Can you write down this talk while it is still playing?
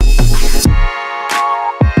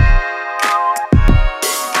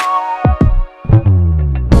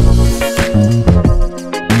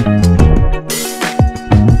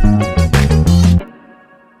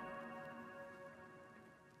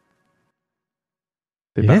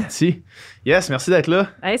C'est parti. Yes, merci d'être là.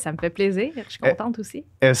 Hey, ça me fait plaisir. Je suis contente aussi.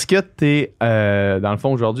 Est-ce que tu es, dans le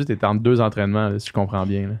fond, aujourd'hui, tu es entre 2 entraînements, là, si je comprends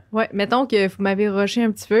bien? Oui, mettons que vous m'avez rushé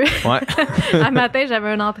un petit peu. Ouais. Un matin, j'avais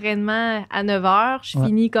un entraînement à 9h. Je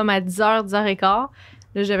finis comme à 10h, 10h15.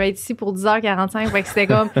 Là, je vais être ici pour 10h45. Fait que c'était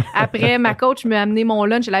comme, après, ma coach m'a amené mon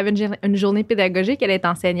lunch. Elle avait une journée pédagogique. Elle est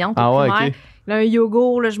enseignante au primaire. OK. Là, un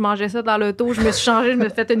yogourt, là, je mangeais ça dans l'auto. Je me suis changée, je me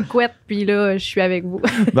suis fait une couette. Puis là, je suis avec vous.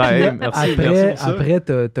 Ben, merci pour ça. Après,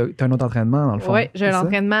 t'as un autre entraînement, dans le fond. Oui, j'ai un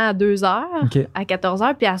entraînement à 2h, OK. à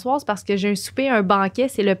 14h. Puis à soir, c'est parce que j'ai un souper, un banquet.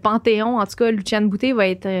 C'est le Panthéon. En tout cas, Luciane Boutet va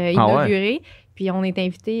être inauguré. Puis on est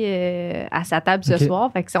invité à sa table ce soir.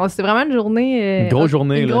 Fait que c'est vraiment une journée. Une grosse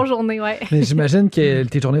journée. Une grosse journée, oui. Mais j'imagine que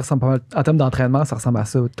tes journées ressemblent pas mal. En termes d'entraînement, ça ressemble à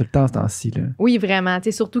ça tout le temps, ce temps-ci. Là. Oui, vraiment.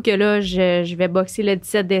 T'sais, surtout que là, je vais boxer le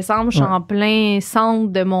 17 décembre. Je suis en plein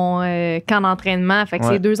centre de mon camp d'entraînement. Fait que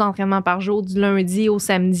c'est 2 entraînements par jour, du lundi au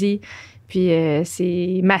samedi. Puis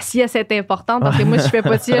ma sieste est importante parce que moi, si je fais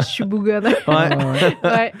pas de sieste, je suis bougonne.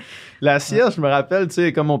 Ouais. La sieste, je me rappelle, tu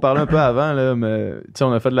sais, comme on parlait un peu avant, là,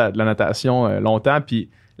 on a fait de la natation longtemps, puis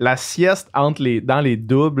la sieste dans les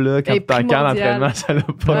doubles, là, quand t'es en camp d'entraînement, ça n'a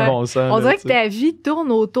pas de bon sens. On dirait que t'sais. ta vie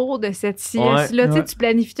tourne autour de cette sieste-là. Tu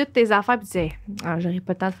planifies toutes tes affaires, puis tu dis, j'aurais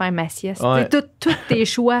pas le temps de faire ma sieste. Tous tes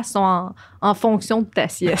choix sont en fonction de ta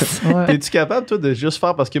sieste. Es-tu capable, toi, de juste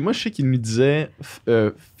faire, parce que moi, je sais qu'il me disait,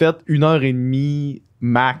 faites 1h30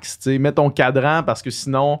 max, tu sais, mets ton cadran parce que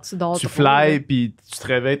sinon tu fly puis tu te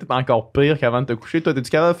réveilles, t'es encore pire qu'avant de te coucher. Toi, t'es-tu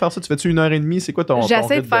capable de faire ça? Tu fais-tu 1h30? C'est quoi ton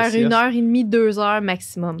J'essaie de faire sieste? 1h30, 2h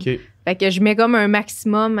maximum. OK. Fait que je mets comme un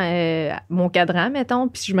maximum mon cadran, mettons,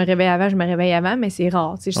 puis si je me réveille avant, mais c'est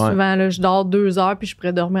rare. Souvent, là, je dors 2 heures puis je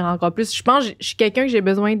pourrais dormir encore plus. Je pense que je suis quelqu'un que j'ai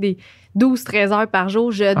besoin des 12-13 heures par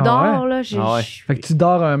jour. Je dors, là. Fait que tu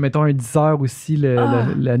dors, mettons, un 10 heures aussi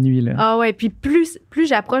la nuit, là. Ah ouais, puis plus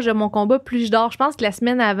j'approche de mon combat, plus je dors. Je pense que la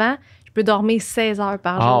semaine avant, je peux dormir 16 heures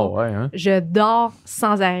par jour. Ah ouais, hein? Je dors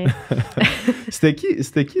sans arrêt. C'était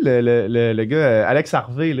qui le gars, Alex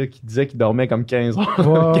Harvey, là, qui disait qu'il dormait comme 15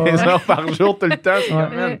 heures, 15 heures par jour tout le temps? C'est quand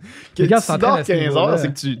même... Que tu dors 15 heures,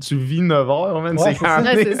 c'est que tu vis 9 heures, man. Ouais,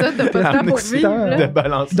 c'est ça, t'as pas de temps pour vivre. De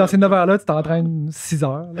balancer. Dans ces 9 heures-là, tu t'entraînes 6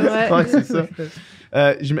 heures. Ouais, c'est ça.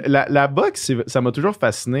 La boxe, ça m'a toujours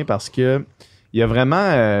fasciné parce que il y a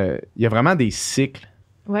vraiment des cycles.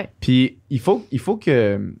 Ouais. Puis il faut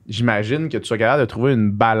que j'imagine que tu sois capable de trouver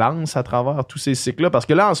une balance à travers tous ces cycles-là. Parce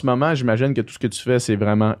que là, en ce moment, j'imagine que tout ce que tu fais, c'est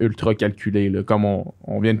vraiment ultra calculé. Là, comme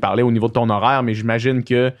on vient de parler au niveau de ton horaire, mais j'imagine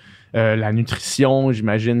que la nutrition,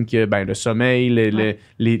 j'imagine que le sommeil,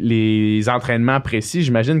 les entraînements précis,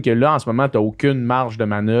 j'imagine que là, en ce moment, tu n'as aucune marge de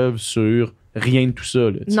manœuvre sur rien de tout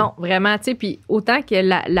ça. Là, non, vraiment, tu sais, puis autant que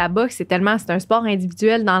la boxe, c'est un sport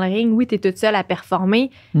individuel dans le ring. Oui, tu es toute seule à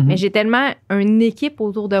performer, mais j'ai tellement une équipe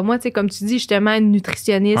autour de moi, tu sais, comme tu dis, justement, une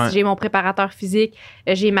nutritionniste, j'ai mon préparateur physique,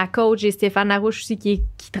 j'ai ma coach, j'ai Stéphane Larouche aussi qui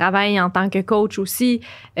travaille en tant que coach aussi,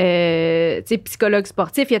 tu sais, psychologue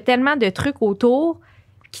sportif. Il y a tellement de trucs autour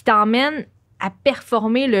qui t'emmènent à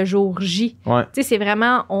performer le jour J. Ouais. Tu sais, c'est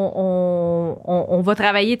vraiment, on va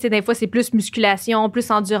travailler, tu sais, des fois, c'est plus musculation,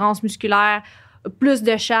 plus endurance musculaire, plus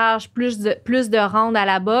de charge, plus de rendre à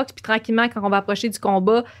la boxe. Puis tranquillement, quand on va approcher du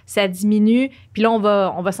combat, ça diminue. Puis là, on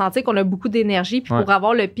va sentir qu'on a beaucoup d'énergie. Puis pour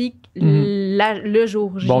avoir le pic, le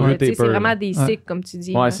jour J, c'est vraiment des cycles, comme tu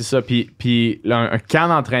dis. Ouais, c'est ça. Puis là, un camp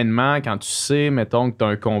d'entraînement, quand tu sais, mettons, que tu as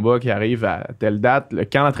un combat qui arrive à telle date, le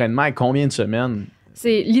camp d'entraînement est combien de semaines?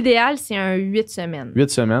 L'idéal, c'est un 8 semaines. 8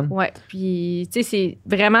 semaines? Oui. Puis, tu sais, c'est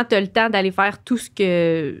vraiment, tu as le temps d'aller faire tout ce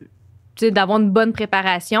que... Tu sais, d'avoir une bonne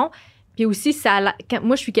préparation. Puis aussi,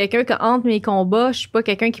 moi, je suis quelqu'un que entre mes combats, je suis pas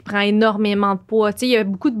quelqu'un qui prend énormément de poids. Tu sais, il y a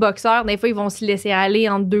beaucoup de boxeurs, des fois, ils vont se laisser aller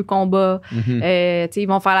entre 2 combats. Tu sais, ils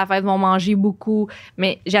vont faire la fête, ils vont manger beaucoup.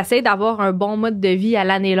 Mais j'essaie d'avoir un bon mode de vie à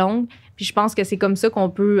l'année longue. Puis je pense que c'est comme ça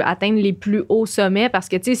qu'on peut atteindre les plus hauts sommets parce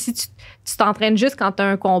que, tu sais, si tu t'entraînes juste quand tu as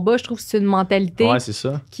un combat, je trouve que c'est une mentalité c'est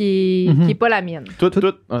ça. qui est pas la mienne. Tout.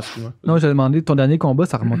 Ah, excuse-moi. Non, j'ai demandé, ton dernier combat,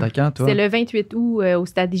 ça remonte à quand, toi? C'est le 28 août au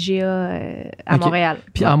stade IGA à Montréal.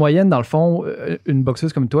 Puis en moyenne, dans le fond, une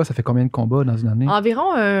boxeuse comme toi, ça fait combien de combats dans une année?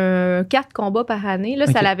 Environ 4 combats par année. Là,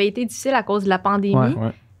 ça avait été difficile à cause de la pandémie.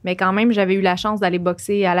 Ouais. Mais quand même, j'avais eu la chance d'aller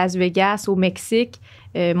boxer à Las Vegas, au Mexique.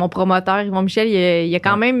 Mon promoteur, Yvon Michel, il a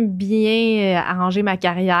quand même bien arrangé ma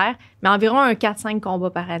carrière. Mais environ 4-5 combats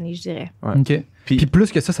par année, je dirais. Ouais. OK. Puis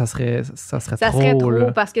plus que ça serait trop. Ça serait trop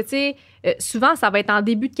là. Parce que, tu sais, souvent, ça va être en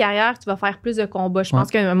début de carrière, tu vas faire plus de combats. Je pense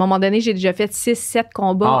qu'à un moment donné, j'ai déjà fait 6-7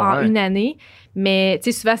 combats en une année. Mais,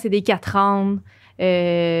 tu sais, souvent, c'est des 4 rounds.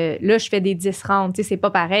 Là, je fais des 10 rounds. Tu sais, c'est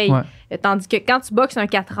pas pareil. Tandis que quand tu boxes un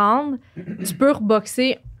 4 rounds, tu peux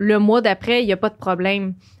reboxer le mois d'après, il n'y a pas de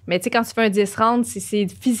problème. Mais tu sais, quand tu fais un 10 rounds, c'est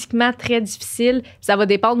physiquement très difficile. Ça va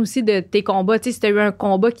dépendre aussi de tes combats. Tu sais, si tu as eu un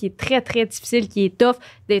combat qui est très, très difficile, qui est tough,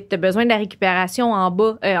 tu as besoin de la récupération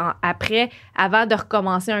après, avant de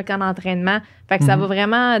recommencer un camp d'entraînement. Fait que ça va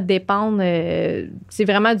vraiment dépendre. C'est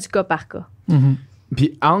vraiment du cas par cas.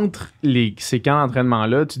 Puis entre ces camps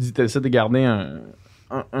d'entraînement-là, tu dis que tu essaies de garder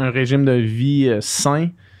un régime de vie sain.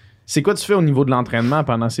 C'est quoi tu fais au niveau de l'entraînement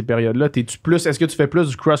pendant ces périodes-là? Est-ce que tu fais plus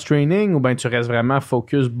du cross-training ou bien tu restes vraiment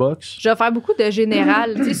focus boxe? Je vais faire beaucoup de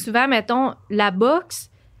général. Tu sais, souvent, mettons, la boxe,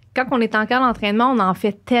 quand on est en camp d'entraînement, on en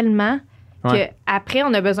fait tellement qu'après,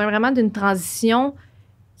 on a besoin vraiment d'une transition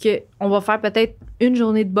qu'on va faire peut-être une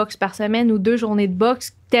journée de boxe par semaine ou 2 journées de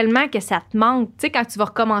boxe tellement que ça te manque. Tu sais, quand tu vas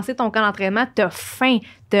recommencer ton camp d'entraînement, t'as faim,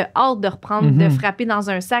 t'as hâte de reprendre, de frapper dans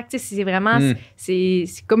un sac. Tu sais, c'est vraiment... C'est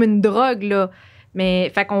comme une drogue, là.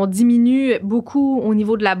 Mais fait qu'on diminue beaucoup au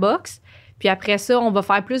niveau de la boxe. Puis après ça, on va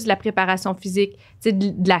faire plus de la préparation physique, tu sais,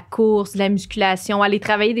 de la course, de la musculation, aller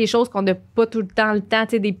travailler des choses qu'on n'a pas tout le temps, tu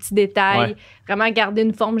sais, des petits détails, vraiment garder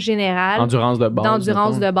une forme générale. Endurance de base.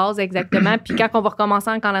 D'endurance de base, exactement. Puis quand on va recommencer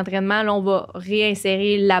en camp d'entraînement, là, on va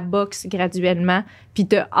réinsérer la boxe graduellement. Puis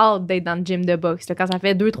t'as hâte d'être dans le gym de boxe. Là, quand ça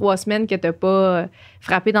fait 2-3 semaines que t'as pas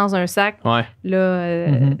frappé dans un sac, là,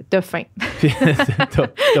 t'as faim.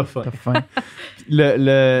 T'as faim.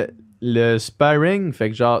 Le sparring, fait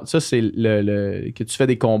que genre, ça, c'est que tu fais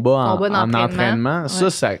des combats en entraînement.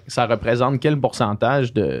 Ça représente quel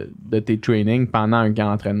pourcentage de tes trainings pendant un camp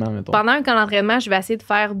d'entraînement, mettons? Pendant un camp d'entraînement, je vais essayer de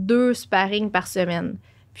faire 2 sparring par semaine.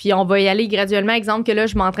 Puis on va y aller graduellement. Exemple que là,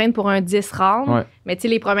 je m'entraîne pour un 10 rounds. Mais tu sais,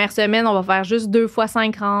 les premières semaines, on va faire juste 2 fois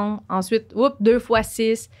 5 rounds. Ensuite, 2 fois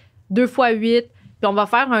 6, 2 fois 8. Puis on va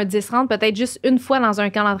faire un 10 rounds peut-être juste une fois dans un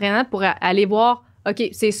camp d'entraînement pour aller voir... OK,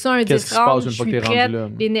 c'est ça, un 10 rounds, je suis prête,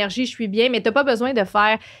 l'énergie, je suis bien, mais t'as pas besoin de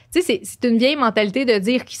faire... Tu sais, c'est une vieille mentalité de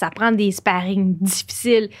dire que ça prend des sparring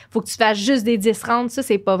difficiles, faut que tu fasses juste des 10 rounds, ça,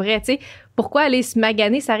 c'est pas vrai, tu sais. Pourquoi aller se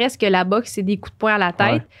maganer? Ça reste que la boxe, c'est des coups de poing à la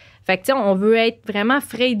tête. Fait que, tu sais, on veut être vraiment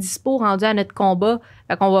frais et dispo rendu à notre combat.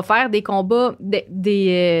 Fait qu'on va faire des combats,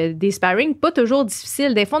 des sparring, pas toujours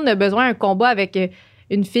difficiles. Des fois, on a besoin d'un combat avec...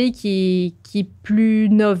 une fille qui est plus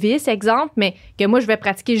novice, exemple, mais que moi, je vais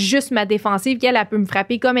pratiquer juste ma défensive, qu'elle peut me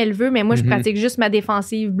frapper comme elle veut, mais moi, je pratique juste ma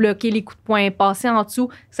défensive, bloquer les coups de poing, passer en dessous,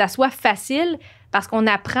 que ça soit facile, parce qu'on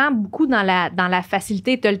apprend beaucoup dans la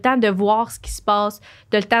facilité. Tu as le temps de voir ce qui se passe,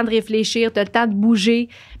 tu as le temps de réfléchir, tu as le temps de bouger,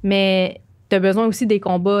 mais tu as besoin aussi des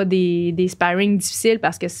combats, des sparring difficiles,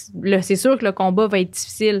 parce que là, c'est sûr que le combat va être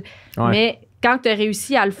difficile, mais... Quand tu as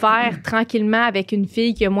réussi à le faire tranquillement avec une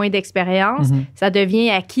fille qui a moins d'expérience, ça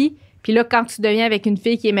devient acquis. Puis là, quand tu deviens avec une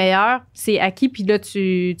fille qui est meilleure, c'est acquis, puis là,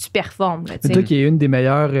 tu performes. Là, toi qui es une des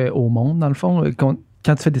meilleures au monde, dans le fond, quand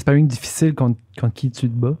tu fais des sparring difficiles, contre qui tu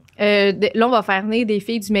te bats? Là, on va faire venir des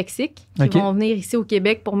filles du Mexique qui vont venir ici au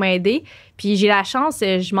Québec pour m'aider. Puis j'ai la chance,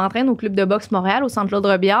 je m'entraîne au Club de boxe Montréal, au Centre Claude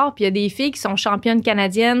Robillard, puis il y a des filles qui sont championnes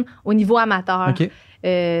canadiennes au niveau amateur.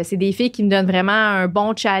 C'est des filles qui me donnent vraiment un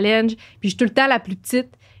bon challenge. Puis je suis tout le temps la plus petite.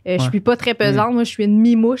 Je suis pas très pesante. Moi, je suis une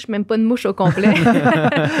mi-mouche, même pas une mouche au complet.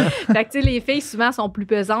 Fait que, tu sais, les filles, souvent, sont plus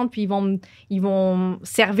pesantes, puis ils vont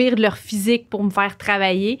servir de leur physique pour me faire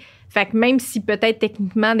travailler. Fait que même si peut-être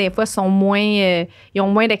techniquement, des fois, ils ont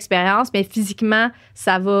moins d'expérience, mais physiquement,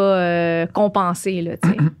 ça va compenser, là, tu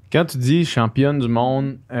sais. Quand tu dis championne du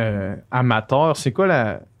monde amateur, c'est quoi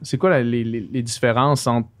les différences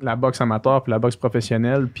entre la boxe amateur et la boxe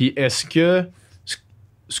professionnelle? Puis est-ce que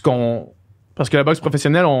parce que la boxe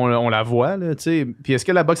professionnelle, on la voit, là, tu sais. Puis est-ce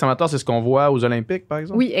que la boxe amateur, c'est ce qu'on voit aux Olympiques, par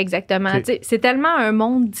exemple? Oui, exactement. Okay. C'est tellement un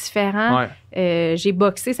monde différent. J'ai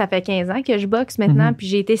boxé, ça fait 15 ans que je boxe maintenant, puis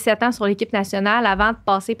j'ai été 7 ans sur l'équipe nationale avant de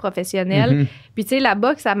passer professionnelle. Puis, tu sais, la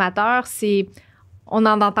boxe amateur, on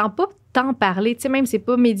n'en entend pas tant parler. Tu sais, même c'est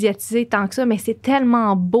pas médiatisé tant que ça, mais c'est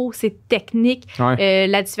tellement beau, c'est technique.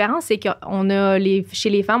 La différence, c'est qu'on a, chez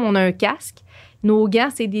les femmes, on a un casque. Nos gants,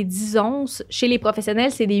 c'est des 10 onces. Chez les professionnels,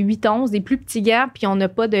 c'est des 8 onces, des plus petits gants, puis on n'a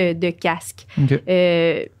pas de casque.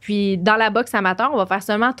 Puis dans la boxe amateur, on va faire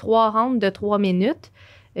seulement 3 rounds de 3 minutes.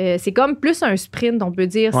 C'est comme plus un sprint, on peut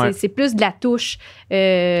dire. C'est plus de la touche.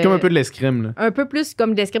 Comme un peu de l'escrime, là. Un peu plus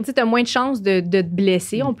comme de l'escrime. Tu as moins de chances de te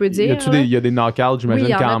blesser, on peut dire. Il y a des knockouts,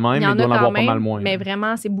 j'imagine, quand même, mais il doit en avoir pas mal moins. Mais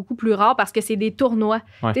vraiment, c'est beaucoup plus rare parce que c'est des tournois.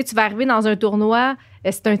 Tu vas arriver dans un tournoi,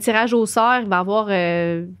 c'est un tirage au sort, il va y avoir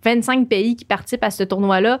 25 pays qui participent à ce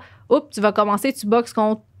tournoi-là. Oups, tu vas commencer, tu boxes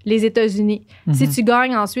contre les États-Unis. Si tu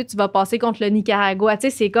gagnes ensuite, tu vas passer contre le Nicaragua. Tu sais,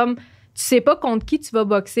 c'est comme, tu sais pas contre qui tu vas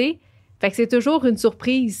boxer. Fait que c'est toujours une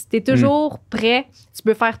surprise. T'es toujours prêt. Tu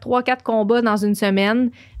peux faire 3-4 combats dans une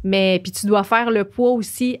semaine, mais puis tu dois faire le poids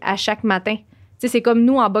aussi à chaque matin. Tu sais, c'est comme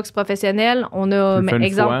nous en boxe professionnelle. On a,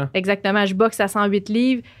 exactement, je boxe à 108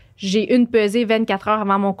 livres. J'ai une pesée 24 heures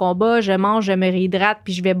avant mon combat. Je mange, je me réhydrate,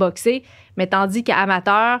 puis je vais boxer. Mais tandis qu'à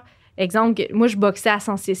amateur, exemple, moi, je boxais à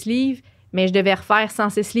 106 livres, mais je devais refaire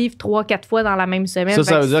 106 livres 3-4 fois dans la même semaine.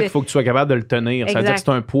 Ça veut dire qu'il faut que tu sois capable de le tenir. Exact. Ça veut dire que c'est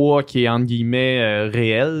un poids qui est, entre guillemets,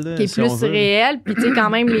 réel. Là, qui est plus réel. Puis, tu sais, quand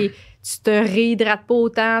même, tu te réhydrates pas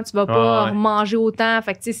autant, tu vas pas manger autant.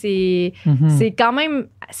 Fait que, tu sais, c'est quand même...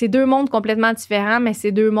 C'est deux mondes complètement différents, mais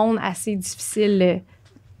c'est deux mondes assez difficiles.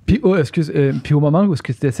 Puis, puis au moment où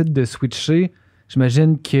tu décides de switcher,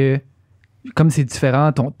 j'imagine que comme c'est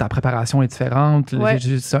différent, ta préparation est différente. Ouais.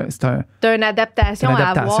 T'as une adaptation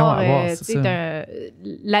à avoir.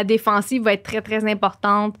 La défensive va être très, très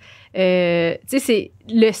importante. C'est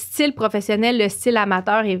le style professionnel, le style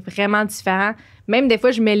amateur est vraiment différent. Même des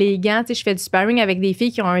fois, je mets les gants. Je fais du sparring avec des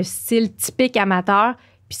filles qui ont un style typique amateur.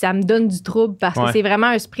 Puis ça me donne du trouble parce que c'est vraiment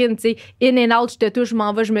un sprint, tu sais. In and out, je te touche, je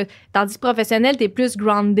m'en vais, Tandis que professionnel, t'es plus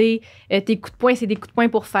groundé. Tes coups de poing, c'est des coups de poing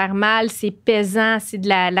pour faire mal. C'est pesant, c'est de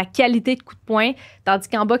la qualité de coups de poing. Tandis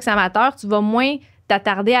qu'en boxe amateur, tu vas moins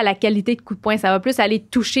t'attarder à la qualité de coups de poing. Ça va plus aller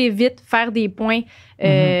toucher vite, faire des points,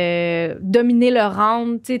 dominer le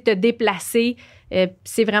round, tu sais, te déplacer.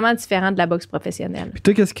 C'est vraiment différent de la boxe professionnelle. Puis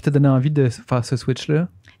toi, qu'est-ce qui t'a donné envie de faire ce switch-là?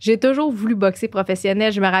 J'ai toujours voulu boxer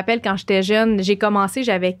professionnel. Je me rappelle quand j'étais jeune, j'ai commencé,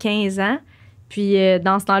 j'avais 15 ans. Puis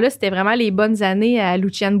dans ce temps-là, c'était vraiment les bonnes années à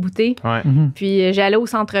Luciane Boutet. Ouais. Puis j'allais au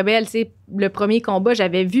Centre Bell, tu sais, le premier combat,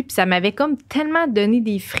 j'avais vu, puis ça m'avait comme tellement donné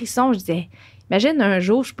des frissons. Je disais, imagine un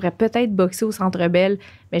jour, je pourrais peut-être boxer au Centre Bell.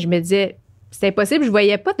 Mais je me disais, c'était impossible. Je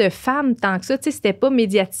voyais pas de femmes tant que ça. Tu sais, c'était pas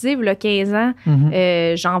médiatisé, là, 15 ans.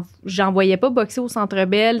 J'en voyais pas boxer au Centre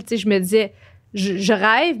Bell. Tu sais, je me disais, je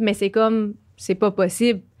rêve, mais c'est comme, c'est pas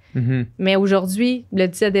possible. Mais aujourd'hui, le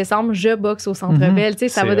 17 décembre, je boxe au Centre Bell. Tu sais,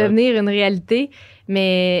 ça va devenir une réalité.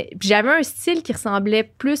 Mais puis j'avais un style qui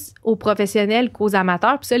ressemblait plus aux professionnels qu'aux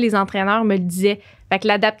amateurs. Puis ça, les entraîneurs me le disaient. Fait que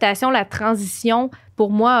l'adaptation, la transition,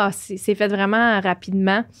 pour moi, c'est fait vraiment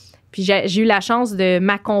rapidement. Puis j'ai eu la chance de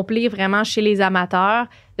m'accomplir vraiment chez les amateurs,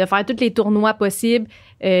 de faire tous les tournois possibles.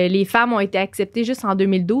 Les femmes ont été acceptées juste en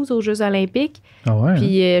 2012 aux Jeux olympiques. Ah ouais,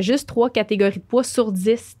 puis juste 3 catégories de poids sur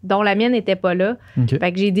 10, dont la mienne n'était pas là. Okay.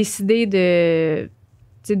 Fait que j'ai décidé de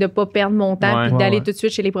ne pas perdre mon temps puis d'aller tout de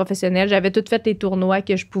suite chez les professionnels. J'avais tout fait les tournois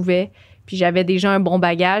que je pouvais. Puis j'avais déjà un bon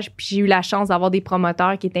bagage. Puis j'ai eu la chance d'avoir des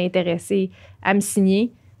promoteurs qui étaient intéressés à me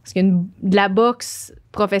signer. Parce que de la boxe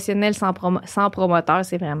professionnelle sans promoteur,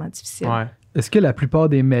 c'est vraiment difficile. Ouais. Est-ce que la plupart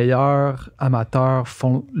des meilleurs amateurs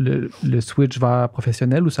font le switch vers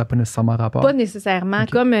professionnel ou ça n'a pas nécessairement rapport? Pas nécessairement.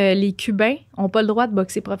 Okay. Comme les Cubains n'ont pas le droit de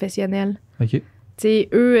boxer professionnel. OK. T'sais,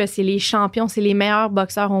 eux, c'est les champions, c'est les meilleurs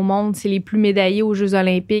boxeurs au monde, c'est les plus médaillés aux Jeux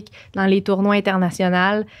olympiques, dans les tournois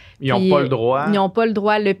internationaux. Ils n'ont pas le droit. Ils n'ont pas le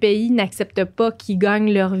droit. Le pays n'accepte pas qu'ils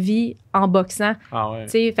gagnent leur vie en boxant. Ah ouais.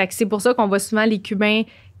 Fait que c'est pour ça qu'on voit souvent les Cubains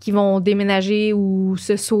qui vont déménager ou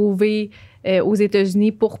se sauver aux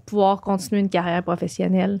États-Unis pour pouvoir continuer une carrière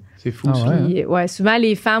professionnelle. C'est fou. Puis, souvent,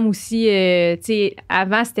 les femmes aussi,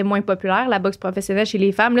 avant, c'était moins populaire, la boxe professionnelle chez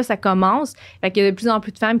les femmes. Là, ça commence. Fait qu'il y a de plus en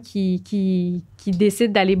plus de femmes qui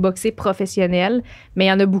décident d'aller boxer professionnel. Mais il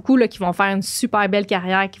y en a beaucoup là, qui vont faire une super belle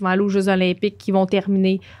carrière, qui vont aller aux Jeux olympiques, qui vont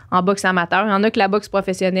terminer en boxe amateur. Il y en a que la boxe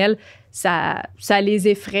professionnelle, ça les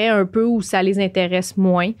effraie un peu ou ça les intéresse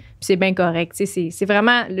moins. Puis c'est bien correct. C'est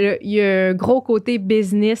vraiment... Il y a un gros côté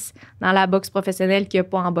business dans la boxe professionnelle qu'il n'y a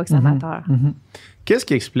pas en boxe amateur. Qu'est-ce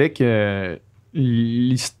qui explique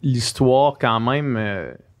l'histoire quand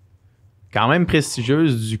même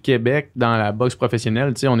prestigieuse du Québec dans la boxe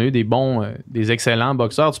professionnelle? On a eu des excellents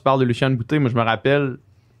boxeurs. Tu parles de Luciane Boutet. Moi, je me rappelle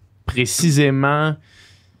précisément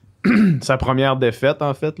sa première défaite,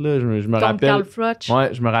 en fait. Là. Je me rappelle. Carl Froch.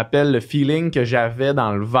 Ouais, je me rappelle le feeling que j'avais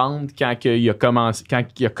dans le ventre quand il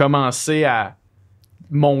a commencé à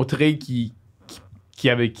montrer qu'il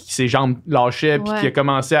ses jambes lâchaient puis qu'il a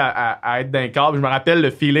commencé à être d'un câble. Je me rappelle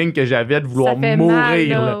le feeling que j'avais de vouloir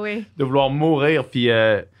mourir. De vouloir mourir. Puis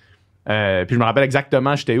je me rappelle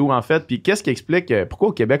exactement j'étais où, en fait. Puis qu'est-ce qui explique pourquoi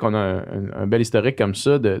au Québec, on a un bel historique comme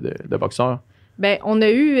ça de boxeurs? Ben, on a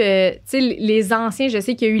eu, les anciens, je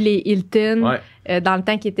sais qu'il y a eu les Hilton, dans le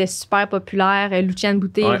temps qui étaient super populaires, Luciane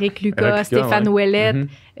Boutet, Éric Lucas, Stéphane Ouellette.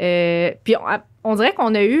 Puis on dirait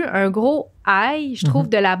qu'on a eu un gros high, je trouve,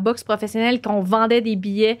 de la boxe professionnelle, qu'on vendait des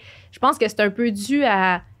billets. Je pense que c'est un peu dû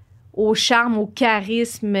au charme, au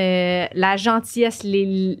charisme, la gentillesse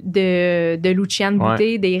de Luciane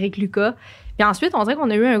Boutet, d'Éric Lucas. Puis ensuite, on dirait qu'on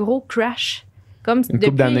a eu un gros crash. Comme Depuis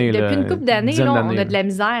une couple d'années, là, on a de la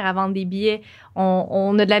misère à vendre des billets.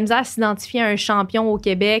 On a de la misère à s'identifier à un champion au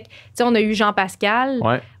Québec. Tu sais, on a eu Jean-Pascal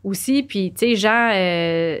aussi. Puis, tu sais, Jean,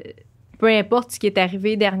 peu importe ce qui est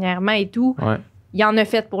arrivé dernièrement et tout, il en a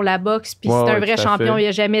fait pour la boxe. Puis c'est un vrai champion. Il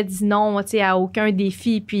n'a jamais dit non, tu sais, à aucun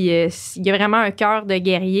défi. Puis il a vraiment un cœur de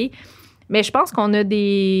guerrier. Mais je pense qu'on a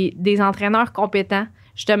des entraîneurs compétents,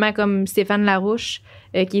 justement comme Stéphane Larouche,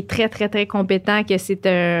 qui est très, très, très compétent, que c'est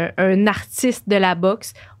un artiste de la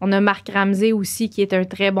boxe. On a Marc Ramsey aussi, qui est un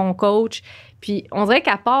très bon coach. Puis on dirait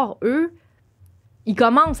qu'à part eux, ils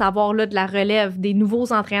commencent à avoir là, de la relève, des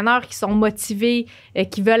nouveaux entraîneurs qui sont motivés,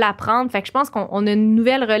 qui veulent apprendre. Fait que je pense qu'on a une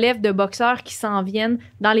nouvelle relève de boxeurs qui s'en viennent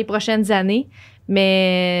dans les prochaines années.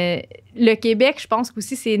 Mais le Québec, je pense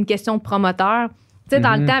qu'aussi, c'est une question de promoteur. Tu sais,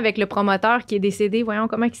 dans le temps, avec le promoteur qui est décédé, voyons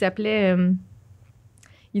comment il s'appelait...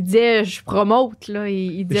 il disait, je promote, là.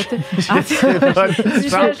 Il disait tout. Je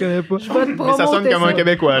vais te promoter. Ça sonne comme un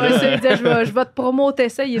Québécois, là. Il disait, je vais te promoter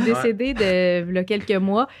ça. Il est décédé de quelques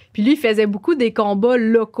mois. Puis lui, il faisait beaucoup des combats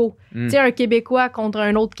locaux. Tu sais, un Québécois contre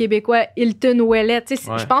un autre Québécois, Hilton Ouellet. Tu sais,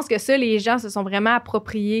 je pense que ça, les gens se sont vraiment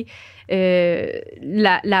appropriés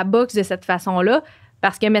la boxe de cette façon-là.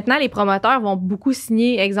 Parce que maintenant, les promoteurs vont beaucoup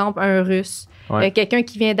signer, exemple, un Russe. Quelqu'un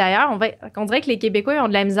qui vient d'ailleurs. On dirait que les Québécois ils ont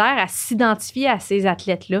de la misère à s'identifier à ces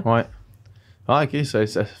athlètes-là. Ouais. Ah, OK,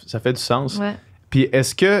 ça fait du sens. Ouais. Puis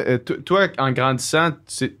est-ce que, toi, en grandissant,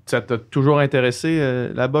 ça t'a toujours intéressé,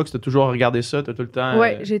 la boxe? T'as toujours regardé ça? T'as tout le temps... Oui,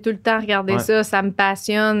 j'ai tout le temps regardé ça. Ça me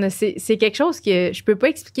passionne. C'est quelque chose que je peux pas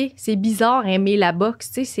expliquer. C'est bizarre aimer la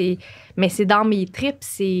boxe, tu sais. Mais c'est dans mes tripes.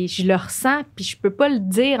 Je le ressens, puis je peux pas le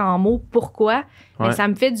dire en mots pourquoi. Mais ça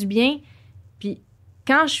me fait du bien. Puis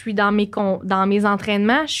quand je suis dans mes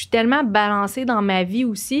entraînements, je suis tellement balancée dans ma vie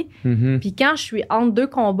aussi. Puis quand je suis entre deux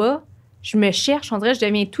combats, je me cherche, on dirait que je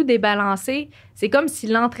deviens tout débalancée. C'est comme si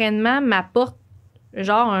l'entraînement m'apporte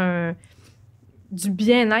genre du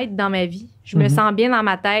bien-être dans ma vie. Je me sens bien dans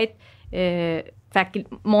ma tête. Fait que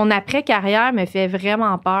mon après-carrière me fait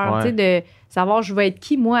vraiment peur, tu sais, de savoir je vais être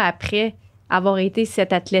qui, moi, après avoir été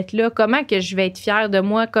cet athlète-là. Comment que je vais être fière de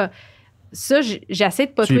moi. Ça, j'essaie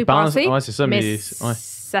de pas trop y penser. Ouais, c'est ça, mais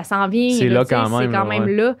ça s'en vient. C'est là quand même. C'est quand même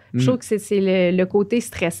là. Je trouve que c'est le côté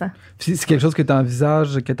stressant. C'est quelque chose que tu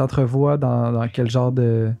envisages, que tu entrevois dans quel genre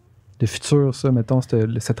de futur, ça, mettons,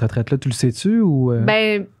 cette retraite-là? Tu le sais-tu? Ou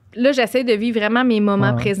Ben, là, j'essaie de vivre vraiment mes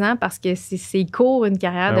moments présents parce que c'est court, une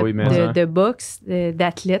carrière de boxe,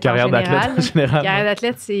 d'athlète en général. Carrière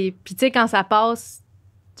d'athlète, c'est... Puis tu sais, quand ça passe...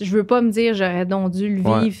 Je veux pas me dire j'aurais donc dû le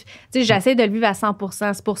vivre. Tu sais, j'essaie de le vivre à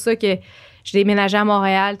 100%. C'est pour ça que je déménageais à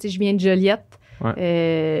Montréal. Tu sais, je viens de Joliette.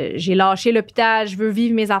 J'ai lâché l'hôpital. Je veux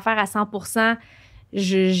vivre mes affaires à 100%.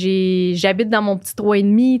 J'habite dans mon petit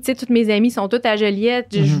 3,5. Tu sais, toutes mes amies sont toutes à Joliette.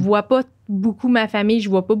 Je vois pas beaucoup ma famille. Je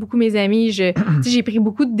vois pas beaucoup mes amis. Tu sais, j'ai pris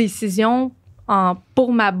beaucoup de décisions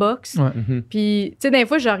pour ma boxe. Puis, tu sais, des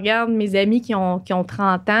fois, je regarde mes amis qui ont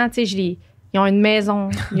 30 ans. Tu sais, ils ont une maison,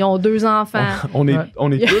 ils ont 2 enfants. On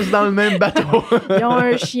est tous dans le même bateau. Ils ont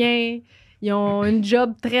un chien, ils ont une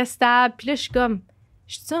job très stable. Puis là, je suis comme,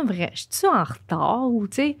 je suis en retard ou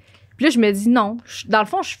tu sais. Puis là, je me dis non. Dans le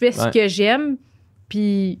fond, je fais ce que j'aime.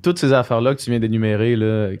 Puis toutes ces affaires-là que tu viens d'énumérer,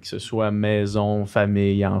 là, que ce soit maison,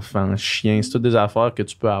 famille, enfant, chien, c'est toutes des affaires que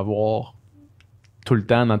tu peux avoir tout le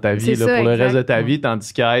temps dans ta vie là, pour le reste de ta vie,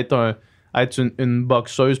 tandis qu'être une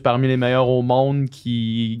boxeuse parmi les meilleures au monde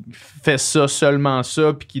qui fait ça, seulement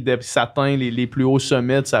ça, puis qui s'atteint les plus hauts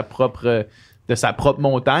sommets de sa propre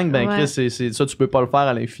montagne, ben Chris, c'est ça, tu peux pas le faire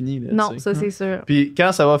à l'infini. Là, non, t'sais. Ça, c'est sûr. Puis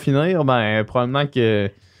quand ça va finir, ben probablement que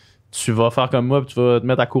tu vas faire comme moi, puis tu vas te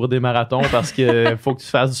mettre à courir des marathons parce que faut que tu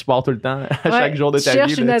fasses du sport tout le temps, à chaque jour de ta vie. Tu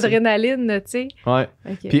cherches une adrénaline, tu sais. Ouais.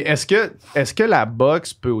 Okay. Puis est-ce que la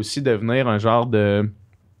boxe peut aussi devenir un genre de...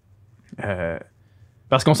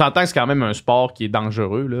 parce qu'on s'entend que c'est quand même un sport qui est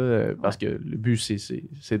dangereux, là, parce que le but,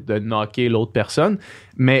 c'est de knocker l'autre personne.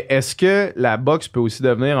 Mais est-ce que la boxe peut aussi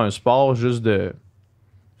devenir un sport juste de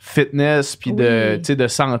fitness, puis de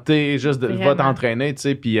santé, juste de va t'entraîner, tu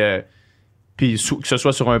sais, puis que ce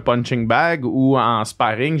soit sur un punching bag ou en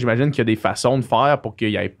sparring, j'imagine qu'il y a des façons de faire pour qu'il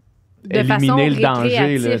y ait éliminer le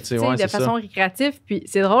danger. Là, de façon récréative. Puis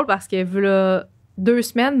c'est drôle parce que là, 2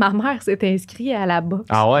 semaines, ma mère s'est inscrite à la boxe.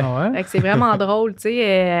 Ah ouais? Fait que c'est vraiment drôle, tu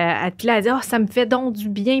sais. Puis là, elle dit, ça me fait donc du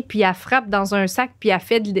bien. Puis elle frappe dans un sac, puis elle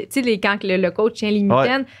fait, tu sais, quand le coach tient les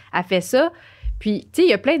mitaines, elle fait ça. Puis, tu sais, il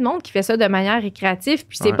y a plein de monde qui fait ça de manière récréative.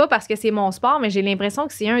 Puis c'est pas parce que c'est mon sport, mais j'ai l'impression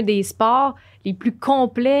que c'est un des sports les plus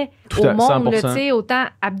complets au monde, tu sais, autant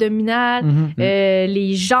abdominal,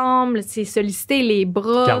 les jambes, c'est solliciter les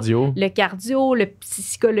bras, le cardio, le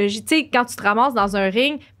psychologie. Tu sais, quand tu te ramasses dans un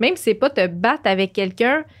ring, même si c'est pas te battre avec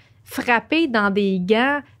quelqu'un, frapper dans des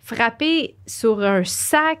gants, frapper sur un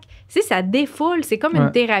sac, ça défoule, c'est comme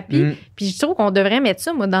une thérapie. Puis je trouve qu'on devrait mettre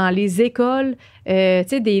ça, moi, dans les écoles,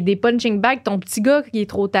 des punching bags, ton petit gars qui est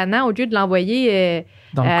trop tannant, au lieu de l'envoyer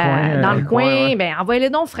dans le coin, ben envoyez-le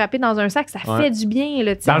donc frapper dans un sac, ça fait du bien.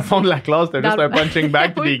 Là, dans le fond de la classe, t'as juste un punching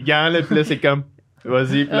bag puis des gants, là, puis là, c'est comme...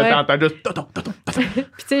 Vas-y, puis là, t'entends juste... Puis, tu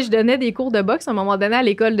sais, je donnais des cours de boxe à un moment donné à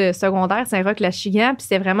l'école de secondaire Saint-Roch-Lachigan, puis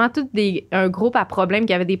c'était vraiment tout un groupe à problèmes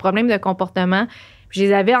qui avait des problèmes de comportement. Puis je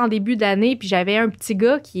les avais en début d'année, puis j'avais un petit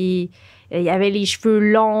gars il avait les cheveux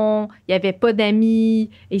longs, il avait pas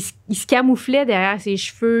d'amis, il se camouflait derrière ses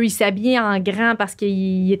cheveux, il s'habillait en grand parce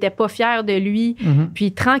qu'il était pas fier de lui.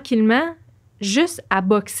 Puis tranquillement, juste à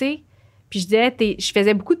boxer, puis je disais, je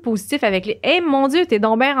faisais beaucoup de positifs avec les « Hey, mon Dieu, t'es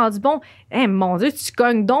donc bien rendu bon. Hey, mon Dieu, tu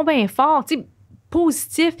cognes donc bien fort. » Tu sais,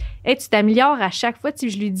 positif. Hey, tu t'améliores à chaque fois, tu sais,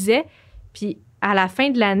 je lui disais. Puis à la fin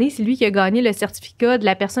de l'année, c'est lui qui a gagné le certificat de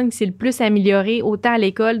la personne qui s'est le plus améliorée, autant à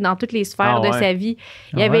l'école, dans toutes les sphères de sa vie.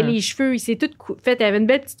 Il avait les cheveux, il s'est tout fait, il avait une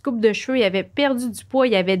belle petite coupe de cheveux, il avait perdu du poids,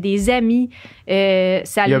 il avait des amis. Il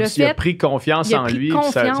a pris confiance en lui,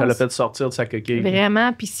 ça l'a fait sortir de sa coquille.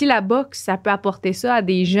 Vraiment. Puis si la boxe, ça peut apporter ça à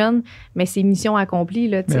des jeunes, mais c'est mission accomplie.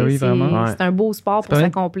 Là, oui, vraiment. C'est un beau sport pour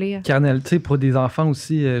s'accomplir. Carnalité pour des enfants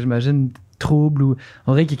aussi, j'imagine. Trouble ou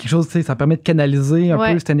on dirait qu'il y a quelque chose, ça permet de canaliser un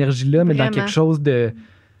peu cette énergie-là, mais dans quelque chose de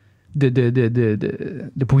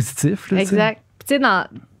positif. Là, exact. Tu sais,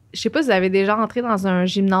 je sais pas si vous avez déjà entré dans un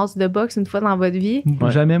gymnase de boxe une fois dans votre vie.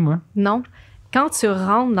 Jamais, moi. Non. Quand tu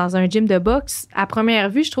rentres dans un gym de boxe, à première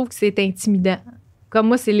vue, je trouve que c'est intimidant. Comme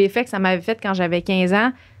moi, c'est l'effet que ça m'avait fait quand j'avais 15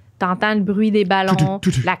 ans. T'entends le bruit des ballons,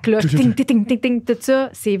 la cloche, ting, ting, ting, ting, ting, tout ça.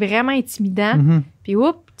 C'est vraiment intimidant. Puis,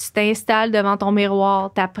 tu t'installes devant ton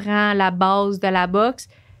miroir, t'apprends la base de la boxe,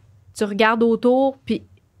 tu regardes autour, puis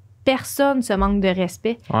personne se manque de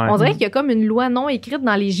respect. On dirait qu'il y a comme une loi non écrite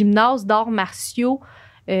dans les gymnases d'arts martiaux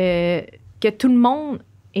que tout le monde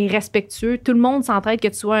est respectueux, tout le monde s'entraide, que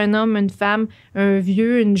tu sois un homme, une femme, un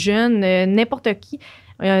vieux, une jeune, n'importe qui.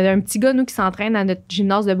 Un petit gars, nous, qui s'entraîne à notre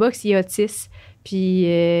gymnase de boxe, il est autiste. Puis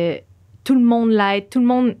tout le monde l'aide, tout le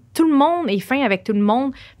monde est fin avec tout le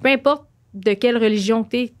monde, peu importe de quelle religion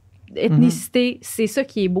t'es, ethnicité, c'est ça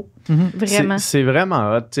qui est beau. Vraiment. C'est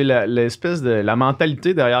vraiment hot. L'espèce de... La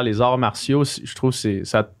mentalité derrière les arts martiaux, je trouve c'est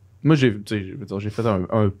ça. Moi, j'ai fait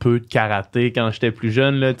un peu de karaté quand j'étais plus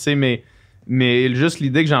jeune, là, mais juste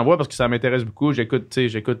l'idée que j'en vois, parce que ça m'intéresse beaucoup, j'écoute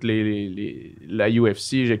la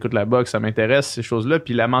UFC, j'écoute la boxe, ça m'intéresse, ces choses-là.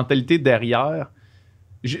 Puis la mentalité derrière...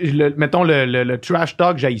 mettons le trash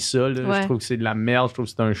talk, j'haïs ça. Je trouve que c'est de la merde, je trouve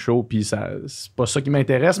que c'est un show, puis c'est pas ça qui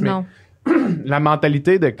m'intéresse, mais la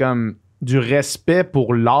mentalité du respect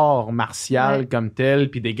pour l'art martial comme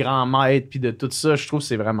tel, puis des grands maîtres, puis de tout ça, je trouve que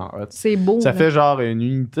c'est vraiment hot. C'est beau. Ça fait genre une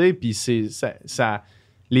unité, puis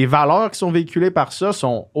les valeurs qui sont véhiculées par ça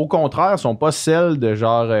sont, au contraire, sont pas celles de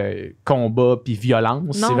genre combat puis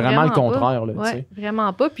violence. C'est vraiment le contraire. Là,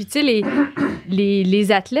 vraiment pas. Puis tu sais,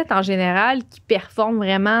 les athlètes en général qui performent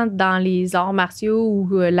vraiment dans les arts martiaux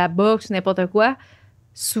ou la boxe ou n'importe quoi,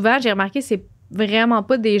 souvent, j'ai remarqué, c'est vraiment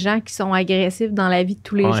pas des gens qui sont agressifs dans la vie de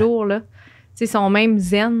tous les jours. Là. Ils sont même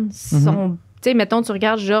zen. Tu sais, mettons, tu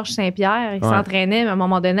regardes Georges Saint-Pierre, il s'entraînait à un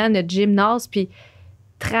moment donné à notre gymnase, puis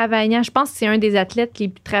travaillant, je pense que c'est un des athlètes les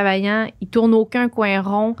plus travaillants. Il tourne aucun coin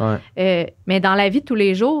rond. Mais dans la vie de tous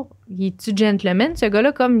les jours, il est-tu gentleman, ce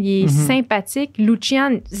gars-là? Comme il est sympathique.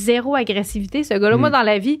 Lucian, zéro agressivité. Ce gars-là, moi, dans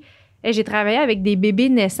la vie, j'ai travaillé avec des bébés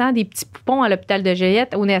naissants, des petits poupons à l'hôpital de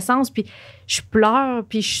Joliette aux naissances, puis je pleure,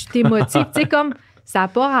 puis je suis émotive. Tu sais, comme ça n'a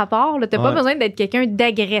pas rapport. Tu n'as pas besoin d'être quelqu'un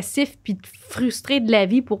d'agressif puis de frustré de la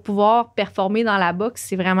vie pour pouvoir performer dans la boxe.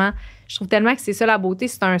 C'est vraiment... Je trouve tellement que c'est ça la beauté.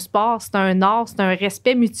 C'est un sport, c'est un art, c'est un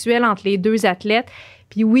respect mutuel entre les deux athlètes.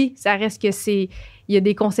 Puis oui, ça reste que c'est... Il y a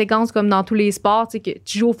des conséquences comme dans tous les sports. Tu sais, que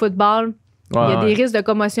tu joues au football, il y a des risques de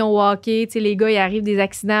commotion au hockey. Tu sais, les gars, il arrive des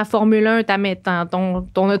accidents. Formule 1,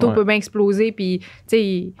 ton auto peut bien exploser. Puis, tu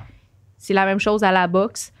sais, c'est la même chose à la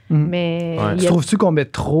boxe. Mais tu trouves-tu qu'on met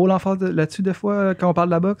trop l'emphase là-dessus des fois quand on parle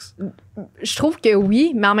de la boxe? Je trouve que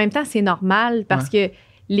oui, mais en même temps, c'est normal parce que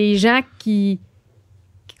les gens qui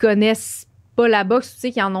connaissent pas la boxe, tu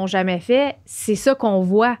sais, qui en ont jamais fait, c'est ça qu'on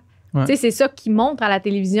voit. Tu sais, c'est ça qu'ils montrent à la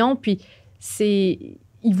télévision, puis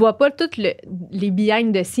ils voient pas toutes les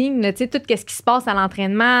behind the scenes, tu sais, tout ce qui se passe à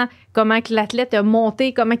l'entraînement, comment que l'athlète a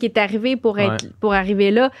monté, comment il est arrivé pour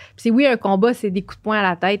arriver là. Puis oui, un combat, c'est des coups de poing à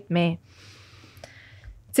la tête, mais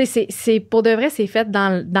tu sais, c'est pour de vrai, c'est fait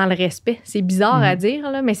dans le respect. C'est bizarre à dire,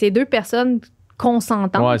 là, mais c'est deux personnes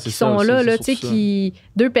consentantes qui sont là, tu sais,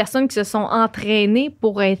 deux personnes qui se sont entraînées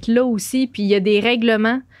pour être là aussi, puis il y a des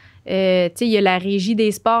règlements. Il y a la régie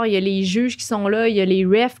des sports, il y a les juges qui sont là, il y a les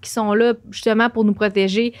refs qui sont là justement pour nous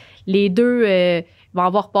protéger. Les deux vont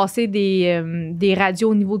avoir passé des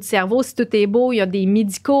radios au niveau du cerveau. Si tout est beau, il y a des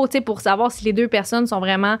médicaux pour savoir si les deux personnes sont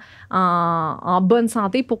vraiment en bonne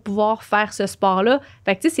santé pour pouvoir faire ce sport-là.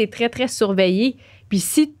 Fait que c'est très, très surveillé. Puis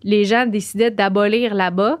si les gens décidaient d'abolir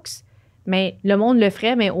la boxe, mais le monde le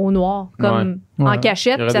ferait, mais au noir, comme en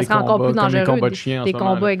cachette, puis ça serait encore plus dangereux. Des combats de chiens des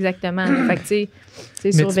combats, là. Exactement. Fait que,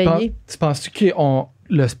 c'est surveillé. Tu penses-tu que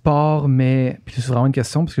le sport met... Puis c'est vraiment une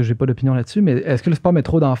question, parce que j'ai pas d'opinion là-dessus, mais est-ce que le sport met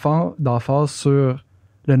trop d'emphase sur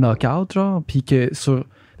le knockout, genre? Puis que sur...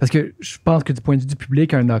 Parce que je pense que du point de vue du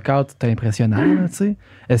public, un knockout, c'est impressionnant, là, tu sais.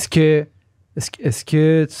 Est-ce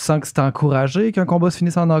que tu sens que c'est encouragé qu'un combat se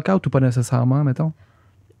finisse en knockout ou pas nécessairement, mettons?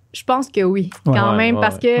 Je pense que oui, quand même,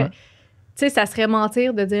 parce que... Tu sais, ça serait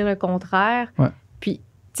mentir de dire le contraire. Ouais. Puis,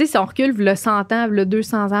 tu sais, si on recule, le 100 ans, le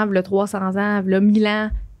 200 ans, le 300 ans, le 1000 ans,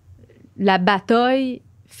 la bataille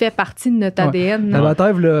fait partie de notre ADN. La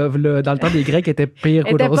bataille, dans le temps des Grecs, était pire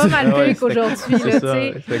qu'aujourd'hui. Elle était pas mal pire qu'aujourd'hui.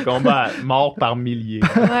 C'est un combat mort par milliers.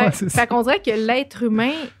 Fait qu'on dirait que l'être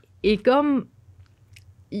humain est comme...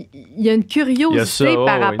 Il y a une curiosité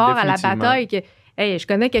par rapport à la bataille. Que, hey, je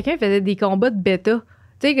connais quelqu'un qui faisait des combats de bêta.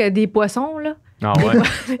 Tu sais, des poissons, là. Ah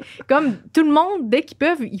ouais. Comme tout le monde, dès qu'ils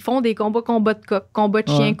peuvent, ils font des combats de coq, combats de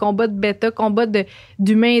chiens, combats de bêta, combats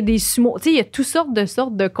d'humains, des sumo. Tu sais, il y a toutes sortes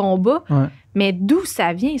de combats. Ouais. Mais d'où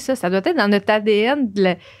ça vient, ça? Ça doit être dans notre ADN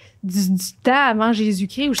du temps avant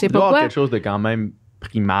Jésus-Christ ou je sais pas quoi. Il doit y avoir quelque chose de quand même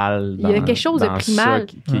primal. Il y a quelque chose de primal.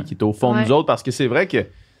 Qui est au fond de nous autres, parce que c'est vrai qu'il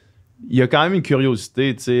y a quand même une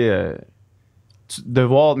curiosité, tu sais... de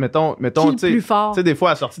voir, mettons tu sais, des fois,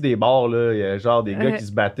 à la sortie des bars, il y a genre des gars qui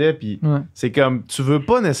se battaient, puis c'est comme, tu veux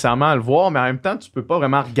pas nécessairement le voir, mais en même temps, tu peux pas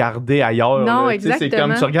vraiment regarder ailleurs. Non, exactement. C'est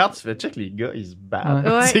comme, tu regardes, tu fais, check, les gars, ils se battent.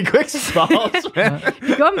 Ouais. C'est quoi qui se passe?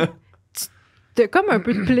 Puis comme, t'as comme un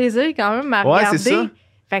peu de plaisir quand même à regarder. C'est ça.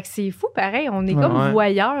 Fait que c'est fou, pareil, on est comme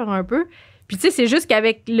voyeurs un peu. Puis tu sais, c'est juste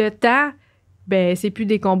qu'avec le temps, ben c'est plus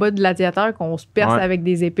des combats de gladiateurs qu'on se perce avec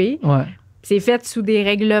des épées. Ouais. C'est fait sous des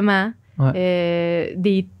règlements.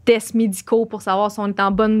 Des tests médicaux pour savoir si on est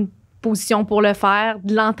en bonne position pour le faire,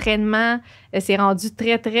 de l'entraînement, c'est rendu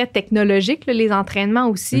très, très technologique, là, les entraînements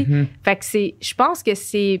aussi. Mm-hmm. Fait que je pense que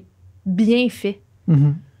c'est bien fait.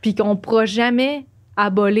 Mm-hmm. Puis qu'on ne pourra jamais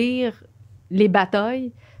abolir les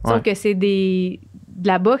batailles, sauf que c'est de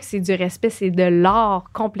la boxe, c'est du respect, c'est de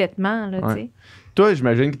l'art complètement. Là, toi,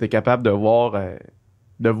 j'imagine que tu es capable de voir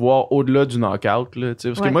au-delà du knockout. Là,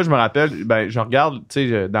 parce que moi, je me rappelle, je regarde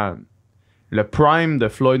dans le prime de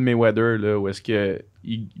Floyd Mayweather, là, où est-ce que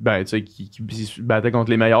il se battait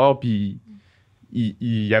contre les meilleurs, puis il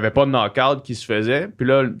n'y avait pas de knockout qui se faisait. Puis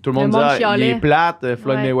là, tout le monde disait il est plate,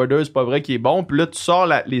 Floyd Mayweather, c'est pas vrai qu'il est bon. Puis là, tu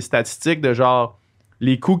sors les statistiques de genre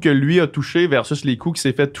les coups que lui a touchés versus les coups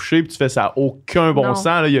qu'il s'est fait toucher, puis tu fais ça n'a aucun bon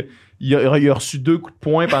sens. Là, il a reçu 2 coups de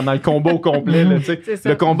poing pendant le combat au complet. Là,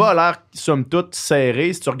 le combat a l'air, somme toute,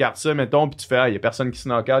 serré. Si tu regardes ça, mettons, puis tu fais il n'y a personne qui se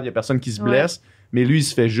knock out, il n'y a personne qui se blesse. Mais lui, il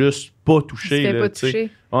se fait juste pas toucher.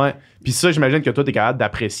 Ouais. Puis ça, j'imagine que toi, t'es capable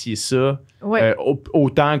d'apprécier ça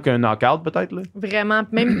autant qu'un knockout, peut-être. Là. Vraiment,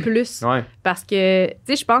 même plus. Parce que, tu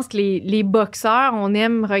sais, je pense que les boxeurs, on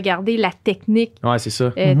aime regarder la technique. Ouais, c'est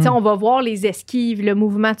ça. Tu sais, on va voir les esquives, le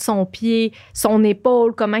mouvement de son pied, son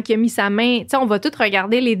épaule, comment il a mis sa main. Tu sais, on va tout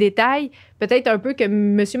regarder les détails. Peut-être un peu que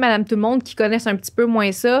monsieur, madame, tout le monde qui connaissent un petit peu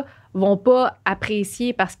moins ça vont pas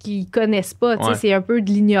apprécier parce qu'ils connaissent pas. C'est un peu de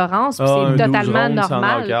l'ignorance, puis c'est totalement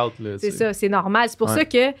normal. C'est ça, c'est normal. C'est pour ça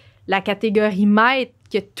que la catégorie maître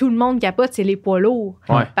que tout le monde capote, c'est les poids lourds.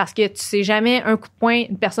 Parce que tu sais jamais, un coup de poing,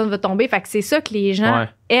 une personne va tomber. Fait que c'est ça que les gens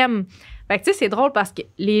aiment. Fait que tu sais, c'est drôle parce que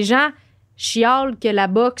les gens chialent que la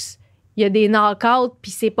boxe, il y a des knockouts,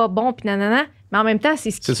 puis c'est pas bon, puis nanana. Mais en même temps,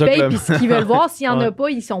 c'est ce qu'ils payent, puis ce qu'ils veulent voir. S'il y en a pas,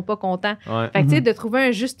 ils sont pas contents. Fait que tu sais, de trouver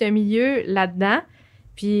un juste milieu là-dedans.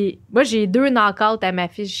 Puis moi, j'ai 2 knockouts à ma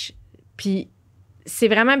fiche. Puis c'est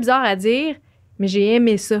vraiment bizarre à dire, mais j'ai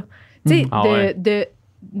aimé ça. Tu sais,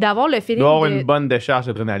 d'avoir le feeling d'avoir une bonne décharge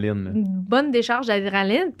d'adrénaline. Une bonne décharge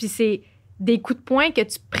d'adrénaline. Puis c'est des coups de poing que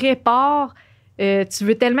tu prépares. Tu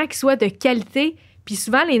veux tellement qu'ils soient de qualité. Puis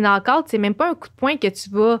souvent, les knockouts, c'est même pas un coup de poing que tu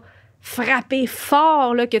vas frapper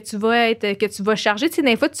fort, là, que tu vas charger. Tu sais,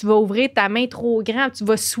 des fois, tu vas ouvrir ta main trop grande, tu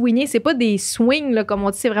vas swinger. C'est pas des swings, là, comme on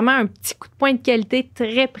dit, c'est vraiment un petit coup de poing de qualité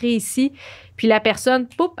très précis. Puis la personne,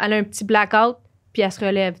 poup, elle a un petit blackout, puis elle se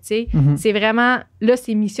relève, tu sais. Mm-hmm. C'est vraiment, là,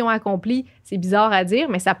 c'est mission accomplie. C'est bizarre à dire,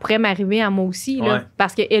 mais ça pourrait m'arriver à moi aussi, là,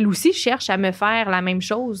 parce qu'elle aussi cherche à me faire la même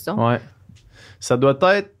chose. Donc. Ouais. Ça doit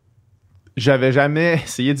être j'avais jamais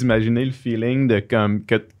essayé d'imaginer le feeling de comme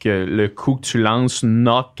que le coup que tu lances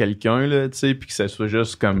knock quelqu'un, là, tu sais, puis que ça soit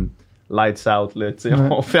juste comme lights out, là, tu sais,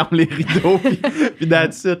 on ferme les rideaux, puis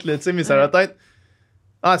that's it, là, tu sais, mais ça va être...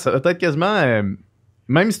 ça va être quasiment...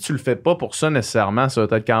 même si tu le fais pas pour ça nécessairement, ça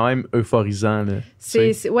va être quand même euphorisant, là.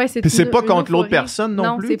 Puis c'est pas contre l'autre personne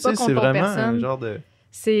non plus, c'est pas contre c'est l'autre vraiment personne. un genre de...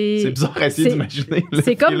 C'est bizarre à essayer d'imaginer le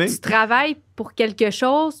C'est comme feeling. tu travailles pour quelque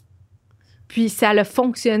chose, puis ça a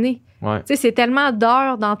fonctionné. Ouais. Tu sais, c'est tellement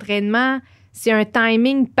d'heures d'entraînement, c'est un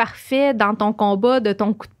timing parfait dans ton combat, de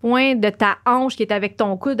ton coup de poing, de ta hanche qui est avec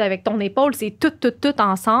ton coude, avec ton épaule, c'est tout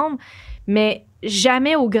ensemble. Mais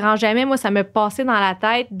jamais, au grand jamais, moi, ça me passait dans la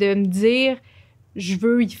tête de me dire... Je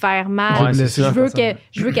veux y faire mal. Ouais,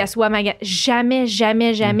 Je veux qu'elle soit magan. Jamais.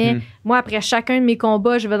 Mm-hmm. Moi, après chacun de mes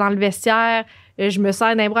combats, je vais dans le vestiaire, je me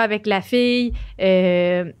serre d'un bras avec la fille.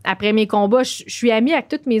 Après mes combats, je suis amie avec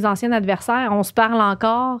tous mes anciens adversaires. On se parle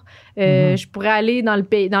encore. Je pourrais aller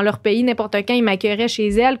dans leur pays n'importe quand. Ils m'accueilleraient chez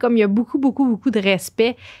elles. Comme il y a beaucoup de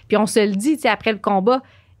respect. Puis on se le dit, tu sais, après le combat,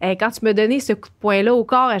 quand tu m'as donné ce coup de poing-là au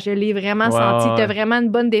corps, je l'ai vraiment senti. Tu as vraiment une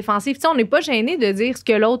bonne défensive. Tu sais, on n'est pas gêné de dire ce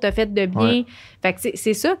que l'autre a fait de bien. Ouais. Fait que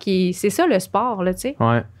c'est ça le sport, là, tu sais.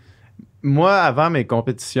 Ouais. Moi, avant mes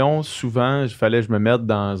compétitions, souvent, il fallait que je me mette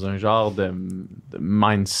dans un genre de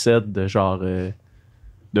mindset de genre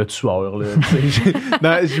de tueur, là.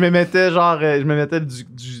 Je me mettais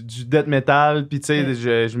du death metal, puis tu sais,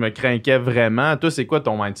 je me craquais vraiment. Toi, c'est quoi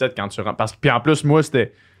ton mindset quand tu rentres? Parce que, puis en plus, moi,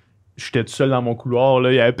 j'étais tout seul dans mon couloir,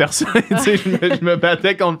 là, il y avait personne, tu sais, je me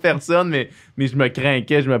battais contre personne, mais je me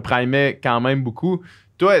craquais, je me primais quand même beaucoup.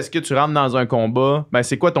 Toi, est-ce que tu rentres dans un combat,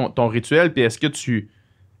 c'est quoi ton rituel, puis est-ce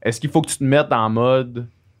qu'il faut que tu te mettes en mode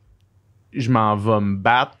je m'en vais me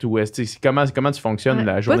battre, ou comment tu fonctionnes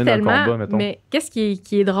la journée d'un combat, mettons? Mais qu'est-ce qui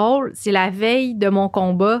est drôle, c'est la veille de mon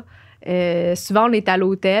combat, souvent on est à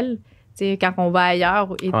l'hôtel, quand on va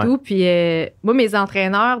ailleurs et tout. Puis moi, mes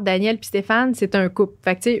entraîneurs, Daniel puis Stéphane, c'est un couple.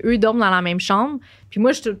 Fait que, tu sais, eux dorment dans la même chambre. Puis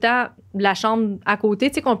moi, je suis tout le temps de la chambre à côté.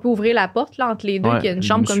 Tu sais, qu'on peut ouvrir la porte là, entre les deux, qu'il y a une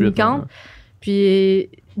chambre communicante. Puis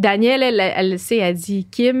Daniel, elle sait, elle dit,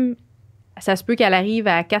 Kim, ça se peut qu'elle arrive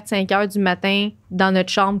à 4-5 heures du matin dans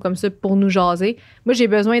notre chambre comme ça pour nous jaser. Moi, j'ai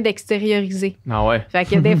besoin d'extérioriser. Ah ouais? Fait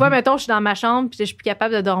que des fois, mettons, je suis dans ma chambre puis je suis plus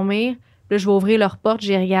capable de dormir. Là, je vais ouvrir leur porte,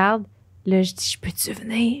 j'y regarde. Là, je dis, je peux-tu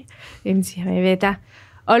venir? Il me dit, mais attends.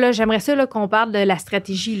 Là, j'aimerais ça là, qu'on parle de la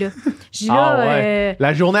stratégie. Là. Je dis là.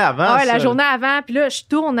 La journée avant. La journée avant. Puis là, je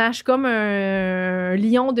tourne, je suis comme un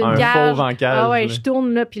lion d'une cage. Un fauve en cage. Je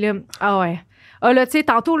tourne, là. Puis là, là, tu sais,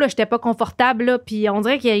 tantôt, là, j'étais pas confortable, là. Puis on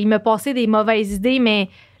dirait qu'il me passait des mauvaises idées, mais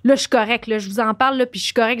là, je suis correcte, là. Je vous en parle, là. Puis je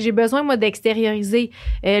suis correcte. J'ai besoin, moi, d'extérioriser.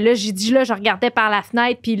 Là, j'ai dit, là, je regardais par la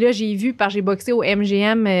fenêtre. Puis là, j'ai vu, parce que j'ai boxé au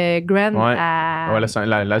MGM Grand à Las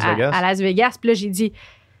Vegas. À Las Vegas. Puis là, j'ai dit,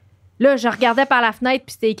 là, je regardais par la fenêtre,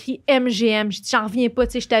 puis c'était écrit MGM. J'ai dit, j'en reviens pas,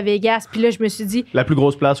 tu sais, j'étais à Vegas. Puis là, je me suis dit. La plus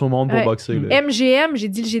grosse place au monde pour boxer. Là. MGM, j'ai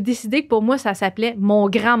décidé que pour moi, ça s'appelait mon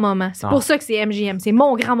grand moment. C'est pour ça que c'est MGM. C'est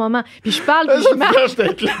mon grand moment. Puis je parle, puis je marche.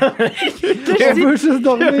 Je veux juste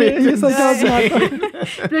dormir. Il est 5 heures du matin.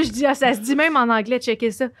 Puis là, je dis, ça se dit même en anglais, checkez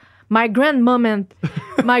ça. My grand moment.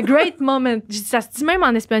 My great moment. Ça se dit même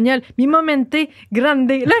en espagnol. Mi momente grande.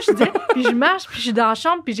 Là, je dis, puis je marche, puis je suis dans la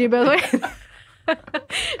chambre, puis j'ai besoin.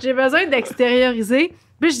 J'ai besoin d'extérioriser.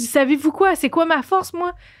 Puis je dis, savez-vous quoi? C'est quoi ma force, moi?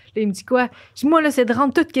 Là, il me dit quoi? Je dis, moi, là, c'est de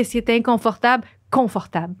rendre tout ce qui est inconfortable,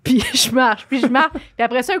 confortable. Puis je marche. Puis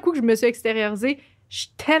après ça, un coup que je me suis extériorisée, je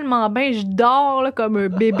suis tellement bien, je dors là, comme un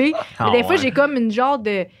bébé. Mais des fois, j'ai comme une genre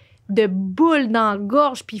de boule dans la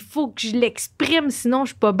gorge, puis il faut que je l'exprime, sinon je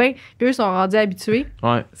suis pas bien. Puis eux sont rendus habitués.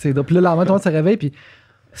 Ouais. C'est donc là, tout le monde se réveille, puis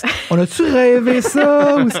on a-tu rêvé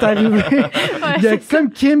ça ou c'est arrivé? Il y a comme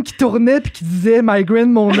Kim qui tournait puis qui disait My grand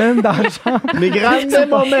moment dans le champ. Mais grand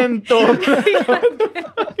momentum!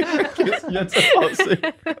 Qu'est-ce qu'il y a de se passer?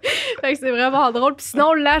 Fait que c'est vraiment drôle. Puis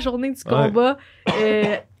sinon, la journée du combat,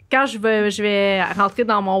 quand je vais rentrer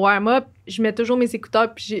dans mon warm-up, je mets toujours mes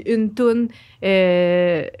écouteurs puis j'ai une toune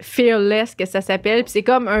Fearless que ça s'appelle. Puis c'est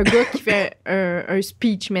comme un gars qui fait un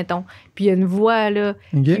speech, mettons. Puis il y a une voix là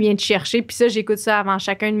qui vient te chercher. Puis ça, j'écoute ça avant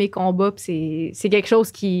chacun de mes combats. Puis c'est quelque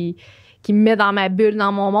chose qui me met dans ma bulle,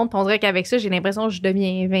 dans mon monde. Puis on dirait qu'avec ça, j'ai l'impression que je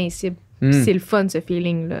deviens invincible. Puis c'est le fun, ce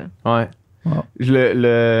feeling-là. Ouais. Wow.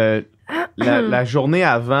 La journée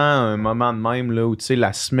avant, un moment de même, là, ou tu sais,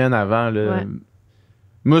 la semaine avant, là,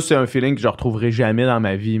 moi, c'est un feeling que je retrouverai jamais dans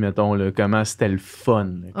ma vie, mettons, là, comment c'était le fun.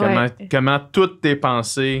 Comment toutes tes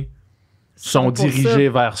pensées sont dirigées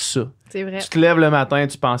vers ça. C'est vrai. Tu te lèves le matin,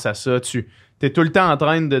 tu penses à ça, tu t'es tout le temps en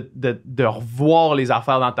train de revoir les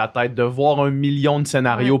affaires dans ta tête, de voir 1 million de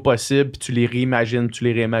scénarios possibles, puis tu les réimagines, tu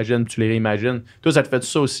les réimagines. Toi, ça te fait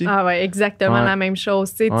ça aussi? Ah ouais, exactement la même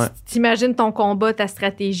chose. Tu t'imagines ton combat, ta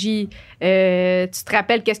stratégie, tu te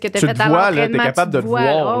rappelles qu'est-ce que tu as fait à l'entraînement. T'es capable de te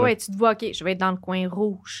voir. Ouais, tu te vois, OK, je vais être dans le coin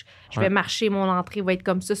rouge. Je vais marcher, mon entrée va être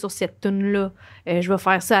comme ça sur cette toune-là. Je vais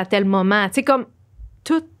faire ça à tel moment. Tu sais, comme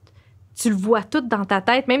tout, tu le vois tout dans ta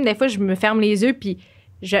tête. Même des fois, je me ferme les yeux, puis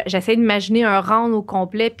j'essaie d'imaginer un round au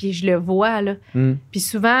complet, puis je le vois, là. Puis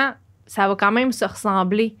souvent, ça va quand même se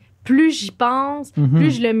ressembler. Plus j'y pense,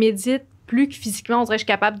 plus je le médite, plus que physiquement, on dirait que je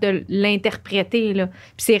suis capable de l'interpréter, là.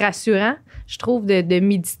 Puis c'est rassurant, je trouve, de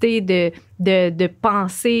méditer, de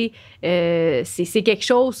penser. C'est quelque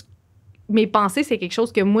chose... Mes pensées, c'est quelque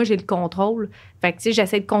chose que moi, j'ai le contrôle. Fait que, tu sais,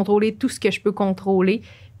 j'essaie de contrôler tout ce que je peux contrôler.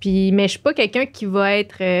 Puis, mais je suis pas quelqu'un qui va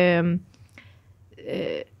être...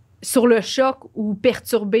 sur le choc ou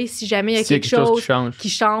perturbé si jamais il y a quelque chose qui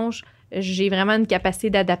change. J'ai vraiment une capacité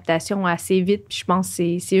d'adaptation assez vite, puis je pense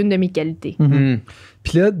que c'est une de mes qualités.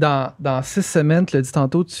 Puis là, dans 6 semaines, tu l'as dit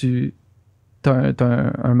tantôt, tu as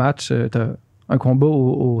un match, tu as un combat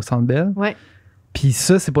au Centre Bell. Ouais. Puis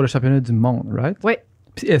ça, c'est pour le championnat du monde, right? Oui.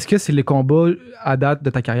 Puis est-ce que c'est le combat à date de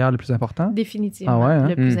ta carrière le plus important? Définitivement,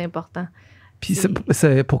 le plus important. Puis ça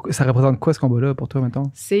représente quoi, ce combat-là, pour toi,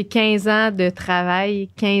 mettons? C'est 15 ans de travail,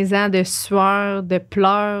 15 ans de sueur, de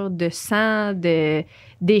pleurs, de sang,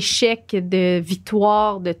 d'échecs, de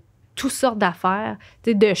victoires, de toutes sortes d'affaires,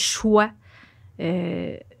 de choix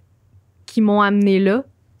qui m'ont amené là.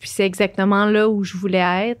 Puis c'est exactement là où je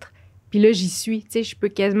voulais être. Puis là, j'y suis. Je peux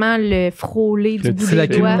quasiment le frôler du bout des doigts. C'est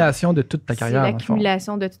l'accumulation de toute ta carrière. C'est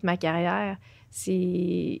l'accumulation de toute ma carrière.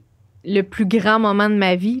 C'est le plus grand moment de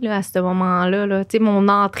ma vie, là, à ce moment-là. Là. Mon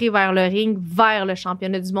entrée vers le ring, vers le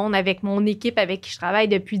championnat du monde, avec mon équipe avec qui je travaille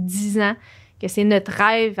depuis 10 ans, que c'est notre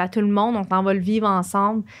rêve à tout le monde, on s'en va le vivre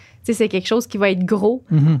ensemble. C'est quelque chose qui va être gros.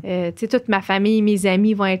 Toute ma famille, mes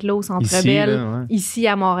amis vont être là au Centre Bell. Ici,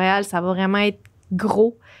 à Montréal, ça va vraiment être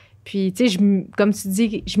gros. Puis, comme tu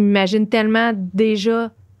dis, je m'imagine tellement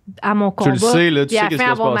déjà à mon combat. Tu le sais, là, tu sais qu'est-ce qui va se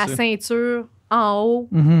passer. Avoir ma ceinture en haut.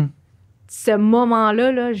 Ce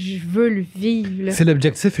moment-là, là, je veux le vivre. Là. C'est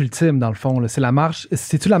l'objectif ultime, dans le fond. Là. C'est la marche.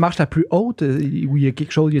 C'est-tu la marche la plus haute où il y a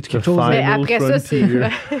quelque chose? Mais après ça, c'est. Y a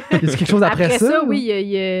quelque chose après ça? Après ça, oui,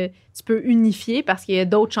 tu peux unifier parce qu'il y a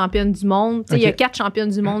d'autres championnes du monde. Il y a 4 championnes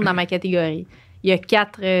du monde dans ma catégorie. Il y a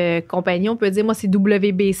 4 compagnies. On peut dire, moi, c'est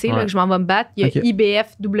WBC là, que je m'en vais me battre. Il y a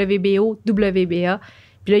IBF, WBO, WBA.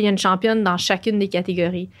 Puis là, il y a une championne dans chacune des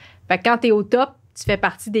catégories. Fait que quand tu es au top, tu fais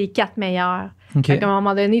partie des 4 meilleurs. Fait qu'à un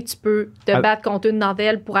moment donné, tu peux te battre contre une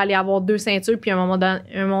d'elles pour aller avoir 2 ceintures, puis à un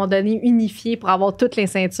moment donné, unifier pour avoir toutes les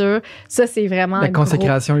ceintures. Ça, c'est vraiment la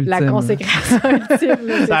consécration ultime. La consécration ultime.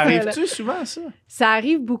 Là, ça arrive-tu souvent, ça? Ça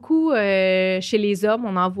arrive beaucoup chez les hommes.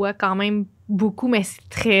 On en voit quand même beaucoup, mais c'est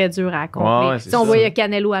très dur à accomplir. On voyait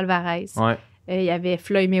Canelo Alvarez. Il y avait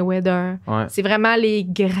Floyd Mayweather. C'est vraiment les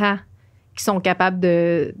grands qui sont capables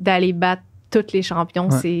d'aller battre tous les champions.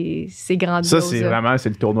 C'est grandiose. Ça, c'est vraiment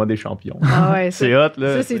le tournoi des champions. C'est hot,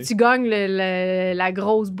 là. Ça, c'est tu gagnes la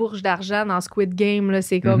grosse bourse d'argent dans Squid Game, là.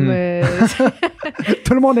 C'est comme...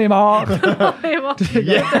 Tout le monde est mort. Tout le monde est mort.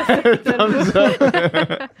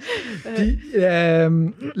 Puis,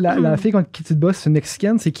 la fille contre qui tu te bats, c'est une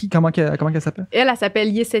Mexicaine. C'est qui? Comment elle s'appelle? Elle s'appelle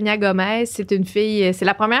Yesenia Gomez. C'est une fille... C'est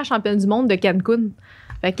la première championne du monde de Cancun.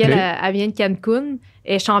 Fait qu'elle, elle vient de Cancun.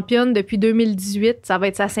 Elle est championne depuis 2018. Ça va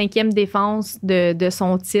être sa 5e défense de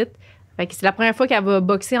son titre. Fait que c'est la première fois qu'elle va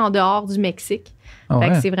boxer en dehors du Mexique. Fait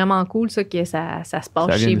que c'est vraiment cool, ça, que ça se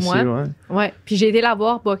passe chez moi. Ouais. Puis j'ai été la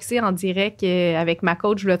voir boxer en direct avec ma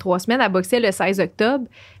coach il y a 3 semaines. Elle boxait le 16 octobre.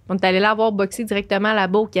 On est allé la voir boxer directement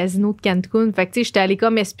là-bas au casino de Cancun. Fait que, tu sais, j'étais allée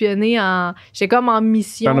comme espionner j'étais comme en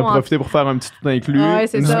mission. T'en as profité pour faire un petit tout inclus.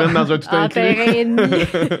 C'est une ça. semaine dans un tout inclus. Terrain ennemi.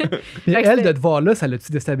 Mais elle, de te voir là, ça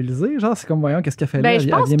l'a-tu déstabilisé? Genre, c'est comme, voyons, qu'est-ce qu'elle fait là? Je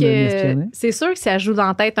pense que c'est sûr que ça joue dans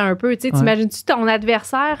la tête un peu. Tu sais, t'imagines-tu ton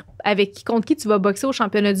adversaire contre qui tu vas boxer au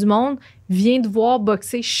championnat du monde vient de voir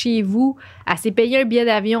boxer chez vous, elle s'est payé un billet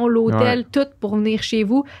d'avion, l'hôtel, tout pour venir chez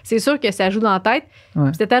vous. C'est sûr que ça joue dans la tête.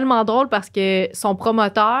 C'était tellement drôle parce que son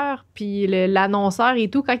promoteur puis l'annonceur et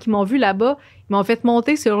tout, quand ils m'ont vu là-bas, ils m'ont fait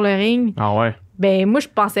monter sur le ring. Ah ouais? Ben moi, je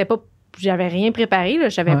pensais pas, j'avais rien préparé, là,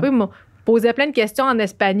 je savais pas, ils m'ont posé plein de questions en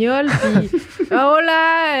espagnol, puis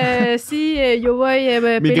hola, si, yo voy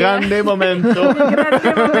Mi grande momento.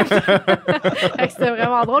 C'était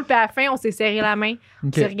vraiment drôle. Puis à la fin, on s'est serré la main,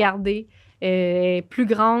 on s'est regardé. Plus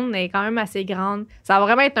grande, elle est quand même assez grande. Ça va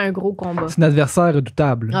vraiment être un gros combat. C'est une adversaire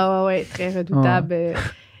redoutable. Ah ouais, très redoutable.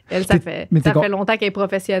 Elle, ça fait longtemps qu'elle est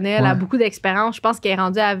professionnelle, elle a beaucoup d'expérience. Je pense qu'elle est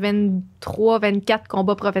rendue à 23, 24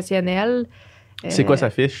 combats professionnels. C'est quoi sa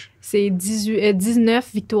fiche? C'est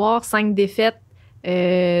 19 victoires, 5 défaites,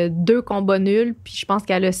 2 combats nuls, puis je pense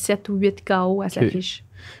qu'elle a 7 ou 8 KO à sa fiche.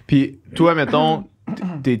 Puis toi, mettons,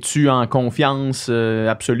 t'es-tu en confiance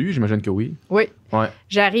absolue? J'imagine que oui. Oui. Ouais.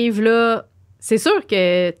 J'arrive là... C'est sûr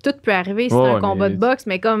que tout peut arriver, c'est un combat de boxe,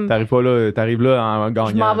 mais comme... T'arrives là en gagnant.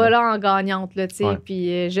 Je m'en vais là en gagnante, là, tu sais.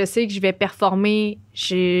 Puis je sais que je vais performer.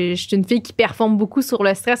 Je suis une fille qui performe beaucoup sur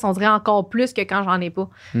le stress, on dirait encore plus que quand j'en ai pas.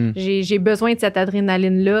 J'ai besoin de cette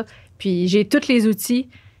adrénaline-là. Puis j'ai tous les outils,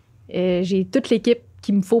 j'ai toute l'équipe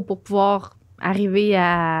qu'il me faut pour pouvoir arriver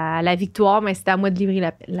à la victoire, mais c'est à moi de livrer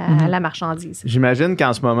la marchandise. J'imagine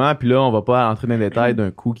qu'en ce moment, puis là, on va pas entrer dans les détails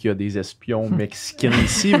d'un coup qu'il y a des espions mexicains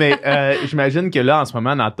ici, mais j'imagine que là, en ce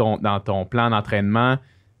moment, dans ton plan d'entraînement,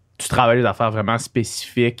 tu travailles des affaires vraiment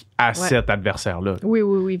spécifiques à cet adversaire-là. Oui,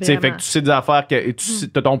 vraiment. Fait que tu sais des affaires que tu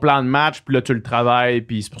as ton plan de match, puis là, tu le travailles,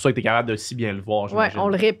 puis c'est pour ça que tu es capable de si bien le voir, j'imagine. Oui, on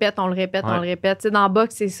le répète. Tu sais, dans le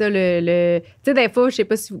boxe, c'est ça, tu sais, des fois, je sais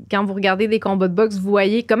pas si quand vous regardez des combats de boxe, vous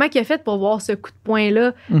voyez comment il a fait pour voir ce coup de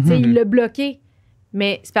poing-là. Tu sais, il l'a bloqué,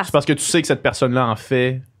 mais c'est parce que tu sais que cette personne-là en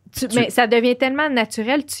fait... Mais ça devient tellement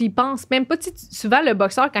naturel, tu y penses même pas. Souvent, le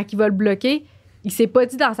boxeur, quand il va le bloquer, il s'est pas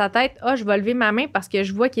dit dans sa tête « Ah, je vais lever ma main parce que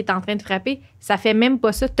je vois qu'il est en train de frapper. » Ça fait même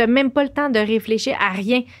pas ça. T'as même pas le temps de réfléchir à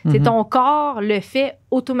rien. C'est ton corps le fait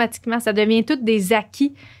automatiquement. Ça devient tout des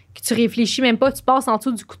acquis que tu réfléchis même pas. Tu passes en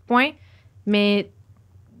dessous du coup de poing, mais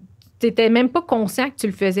t'étais même pas conscient que tu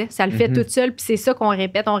le faisais. Ça le fait tout seul. Puis c'est ça qu'on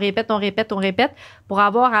répète, pour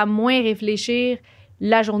avoir à moins réfléchir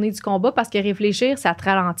la journée du combat, parce que réfléchir, ça te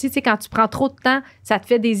ralentit. Tu sais, quand tu prends trop de temps, ça te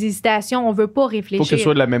fait des hésitations. On veut pas réfléchir. Faut que ce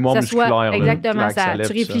soit de la mémoire musculaire. Exactement.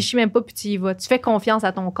 Tu réfléchis même pas, puis tu y vas. Tu fais confiance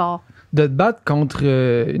à ton corps. De te battre contre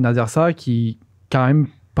une adversaire qui est quand même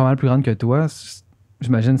pas mal plus grande que toi,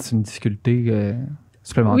 j'imagine que c'est une difficulté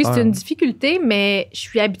supplémentaire. Oui, c'est une difficulté, mais je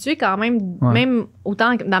suis habituée quand même, même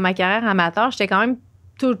autant dans ma carrière amateur, j'étais quand même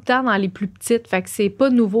tout le temps dans les plus petites. Fait que c'est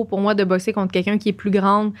pas nouveau pour moi de boxer contre quelqu'un qui est plus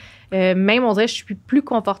grande. Même, on dirait que je suis plus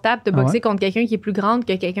confortable de boxer contre quelqu'un qui est plus grande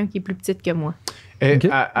que quelqu'un qui est plus petite que moi.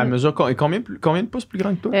 À mesure, combien de pouces plus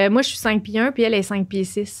grand que toi? Moi, je suis 5 pieds 1, puis elle est 5 pieds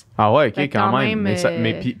 6. Ah ouais, OK, quand même.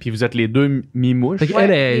 Mais puis vous êtes les deux mi-mouches.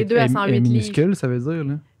 Elle les deux à 108 livres. minuscule, ça veut dire,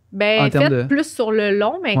 là? Ben, faite plus sur le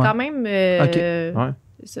long, mais quand même...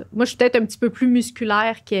 Ça. Moi, je suis peut-être un petit peu plus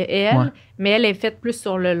musculaire qu'elle, mais elle est faite plus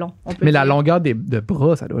sur le long. Mais la longueur de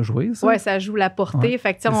bras, ça doit jouer, ça? Oui, ça joue la portée.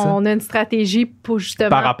 Fait que, on a une stratégie pour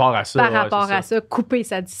justement... Par rapport à ça. Couper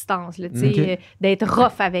sa distance. Là, d'être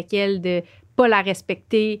rough avec elle, de pas la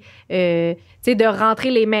respecter, de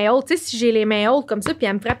rentrer les mains hautes. Si j'ai les mains hautes comme ça, puis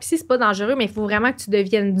elle me frappe ici, c'est pas dangereux, mais il faut vraiment que tu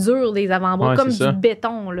deviennes dur des avant-bras, comme du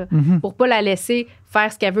béton, là, pour pas la laisser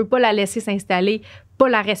faire ce qu'elle veut, pas la laisser s'installer, pas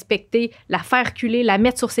la respecter, la faire reculer, la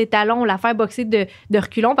mettre sur ses talons, la faire boxer de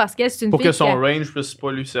reculons, parce qu'elle, c'est une pour fille que son range puisse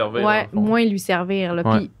pas lui servir. Ouais, moins lui servir. Là.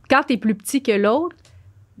 Puis quand t'es plus petit que l'autre,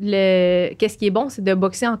 qu'est-ce qui est bon, c'est de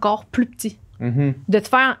boxer encore plus petit. De te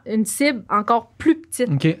faire une cible encore plus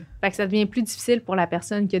petite. Fait que ça devient plus difficile pour la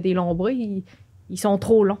personne qui a des longs bras. Ils sont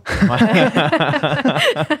trop longs.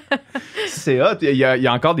 C'est hot. Il y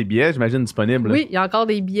a encore des billets, j'imagine, disponibles. Oui, il y a encore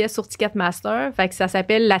des billets sur Ticketmaster. Fait que ça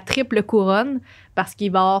s'appelle la triple couronne, parce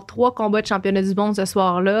qu'il va y avoir 3 combats de championnat du monde ce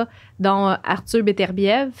soir-là, dont Arthur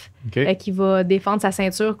Beterbiev, qui va défendre sa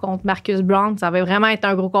ceinture contre Marcus Brown. Ça va vraiment être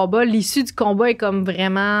un gros combat. L'issue du combat est comme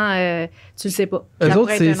vraiment... tu le sais pas. Eux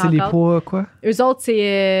autres, c'est les poids quoi? Eux autres,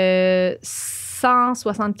 c'est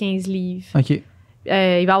 175 livres. OK. Il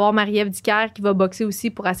va y avoir Marie-Ève Dicker qui va boxer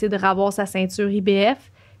aussi pour essayer de ravoir sa ceinture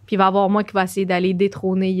IBF. Puis il va y avoir moi qui va essayer d'aller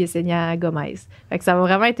détrôner Yesenia Gomez. Fait que ça va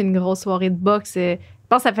vraiment être une grosse soirée de boxe. Je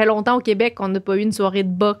pense que ça fait longtemps au Québec qu'on n'a pas eu une soirée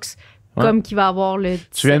de boxe comme qu'il va avoir le...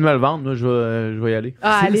 Tu viens de me le vendre, là, je vais y aller.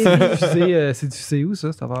 Ah, allez. Tu sais où,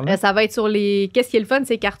 ça, cette affaire-là? Ça va être sur les... Qu'est-ce qui est le fun,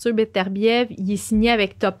 c'est qu'Arthur Beterbiev, il est signé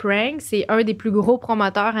avec Top Rank. C'est un des plus gros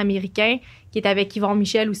promoteurs américains qui est avec Yvon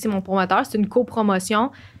Michel aussi, mon promoteur. C'est une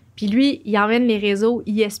copromotion. Puis lui, il emmène les réseaux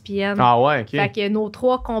ESPN. Ah ouais, OK. Fait que nos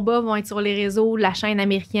 3 combats vont être sur les réseaux, la chaîne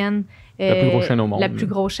américaine. La plus grosse chaîne au monde. La plus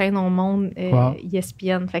grosse chaîne au monde,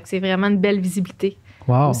 ESPN. Fait que c'est vraiment une belle visibilité.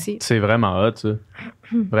 Wow. Aussi. C'est vraiment hot, ça.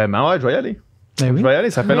 Vraiment, ouais, je vais y aller. Ben oui. Je vais y aller.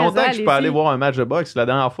 Ça fait longtemps que je peux aller voir un match de boxe. La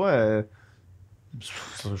dernière fois,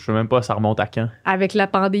 je sais même pas, ça remonte à quand. Avec la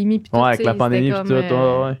pandémie puis tout. Ouais, avec la pandémie puis tout.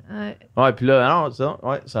 Ouais. Ouais, puis là, non,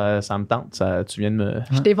 ça me tente. Tu viens de me...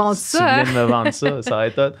 Je t'ai vendu ça. Tu viens de me vendre ça. Ça va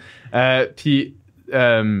être hot. Puis,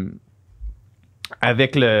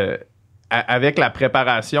 avec la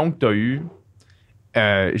préparation que tu as eue,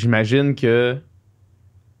 j'imagine que...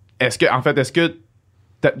 Est-ce que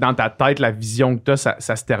dans ta tête, la vision que tu as,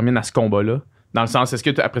 ça se termine à ce combat-là? Dans le sens, est-ce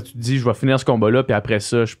que après tu te dis, je vais finir ce combat-là, puis après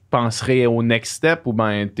ça, je penserai au next step, ou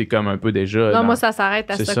ben t'es comme un peu déjà... Non, moi, ça s'arrête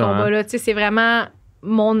à ce combat-là. Hein? Tu sais, c'est vraiment...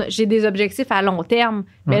 J'ai des objectifs à long terme,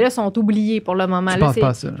 mais là, sont oubliés pour le moment. Je là, pense pas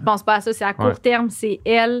à ça. Je pense pas à ça. C'est à court terme, c'est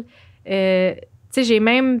elle. Tu sais, j'ai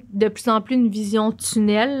même de plus en plus une vision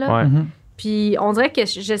tunnel. Là. Puis on dirait que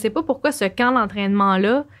je sais pas pourquoi ce camp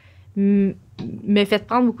d'entraînement-là me fait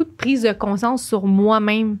prendre beaucoup de prise de conscience sur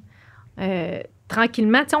moi-même.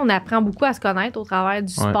 Tranquillement, tu sais, on apprend beaucoup à se connaître au travers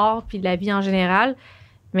du sport puis de la vie en général.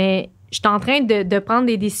 Mais je suis en train de prendre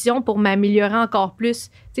des décisions pour m'améliorer encore plus.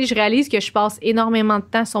 Tu sais, je réalise que je passe énormément de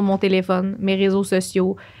temps sur mon téléphone, mes réseaux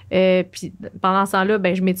sociaux. Puis pendant ce temps-là,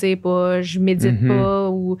 ben, je m'étire pas, je médite pas.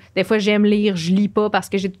 Ou des fois, j'aime lire, je lis pas parce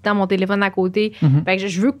que j'ai tout le temps mon téléphone à côté. Fait que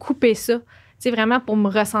je veux couper ça. Tu sais, vraiment pour me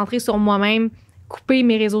recentrer sur moi-même, couper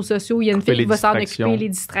mes réseaux sociaux. Il y a une fille qui va s'en occuper, les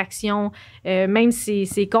distractions. Même si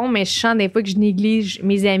c'est con, mais je sens des fois que je néglige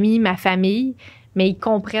mes amis, ma famille. Mais ils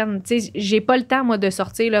comprennent. Tu sais, j'ai pas le temps, moi, de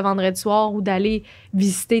sortir le vendredi soir ou d'aller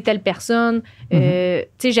visiter telle personne. Tu sais,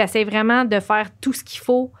 j'essaie vraiment de faire tout ce qu'il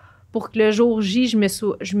faut pour que le jour J, je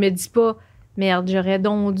me dis pas, merde, j'aurais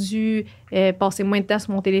donc dû passer moins de temps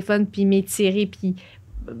sur mon téléphone puis m'étirer puis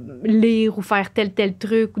lire ou faire tel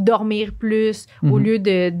truc ou dormir plus au lieu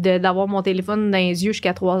d'avoir mon téléphone dans les yeux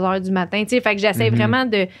jusqu'à 3 heures du matin. Tu sais, fait que j'essaie vraiment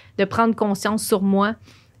de prendre conscience sur moi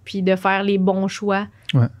puis de faire les bons choix,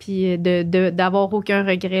 puis d'avoir aucun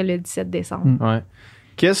regret le 17 décembre. Ouais.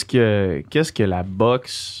 Qu'est-ce que la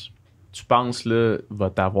boxe, tu penses, là, va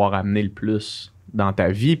t'avoir amené le plus dans ta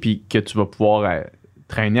vie, puis que tu vas pouvoir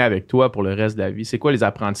traîner avec toi pour le reste de la vie? C'est quoi les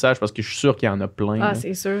apprentissages? Parce que je suis sûr qu'il y en a plein. Ah,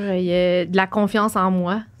 c'est sûr. Il y a de la confiance en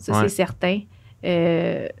moi, ça, c'est certain.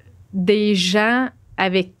 Des gens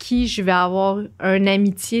avec qui je vais avoir une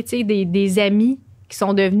amitié, tu sais, des amis qui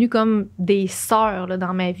sont devenus comme des sœurs là,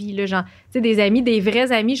 dans ma vie. Là, des amis, des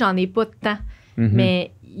vrais amis, j'en ai pas de temps.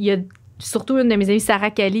 Mais il y a surtout une de mes amies, Sarah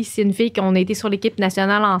Cali, c'est une fille qu'on a été sur l'équipe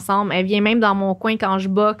nationale ensemble. Elle vient même dans mon coin quand je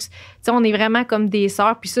boxe. T'sais, on est vraiment comme des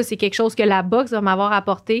sœurs. Puis ça, c'est quelque chose que la boxe va m'avoir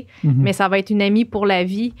apporté. Mais ça va être une amie pour la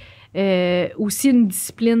vie. Aussi une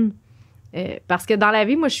discipline. Parce que dans la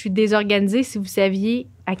vie, moi, je suis désorganisée. Si vous saviez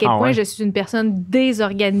à quel point je suis une personne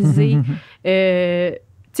désorganisée.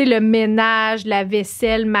 Tu sais, le ménage, la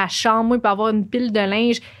vaisselle, ma chambre, moi, il peut y avoir une pile de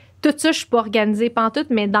linge. Tout ça, je suis pas organisée pantoute,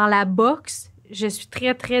 mais dans la boxe, je suis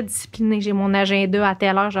très, très disciplinée. J'ai mon agenda à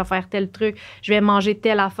telle heure, je vais faire tel truc, je vais manger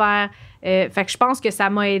telle affaire. Fait que je pense que ça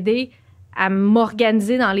m'a aidé à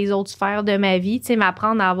m'organiser dans les autres sphères de ma vie, tu sais,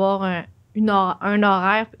 m'apprendre à avoir un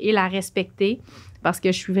horaire et la respecter parce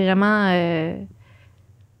que je suis vraiment...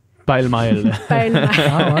 Pêle-mêle. Fait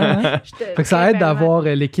que ça aide d'avoir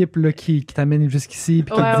l'équipe là, qui t'amène jusqu'ici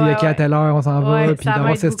puis qui te dit OK, à telle heure, on s'en va, puis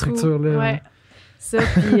d'avoir cette structure-là. Ouais. Ça,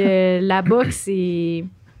 puis la boxe,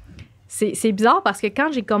 c'est bizarre parce que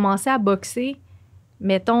quand j'ai commencé à boxer,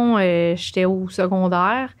 mettons, j'étais au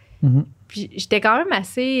secondaire, puis j'étais quand même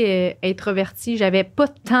assez introvertie. J'avais pas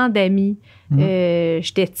tant d'amis.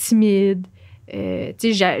 J'étais timide.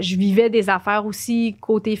 Tu sais, je vivais des affaires aussi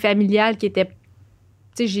côté familial qui étaient...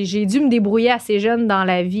 Tu sais, j'ai dû me débrouiller assez jeune dans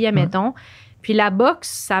la vie, admettons. Puis la boxe,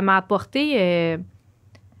 ça m'a apporté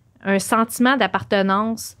un sentiment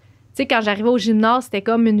d'appartenance. Tu sais, quand j'arrivais au gymnase, c'était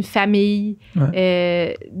comme une famille.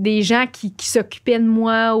 Des gens qui s'occupaient de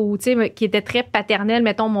moi ou, tu sais, qui étaient très paternels.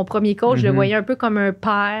 Mettons, mon premier coach, je le voyais un peu comme un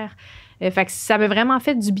père. Fait que ça m'a vraiment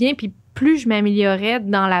fait du bien. Puis plus je m'améliorais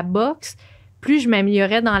dans la boxe, plus je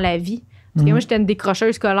m'améliorais dans la vie. Parce que moi, j'étais une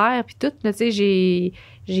décrocheuse scolaire, puis tout. Tu sais,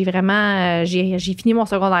 j'ai vraiment... j'ai fini mon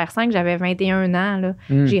secondaire 5, j'avais 21 ans. Là.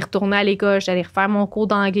 J'ai retourné à l'école, j'allais refaire mon cours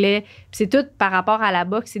d'anglais. Puis c'est tout par rapport à la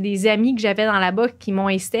boxe. C'est des amis que j'avais dans la boxe qui m'ont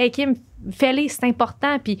incité. Hey, Kim, fais-les, c'est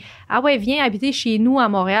important. Puis, ah ouais, viens habiter chez nous à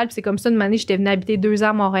Montréal. Puis c'est comme ça, une année, j'étais venue habiter 2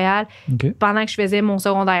 ans à Montréal pendant que je faisais mon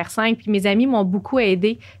secondaire 5. Puis mes amis m'ont beaucoup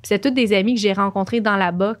aidé. Puis c'est tous des amis que j'ai rencontrés dans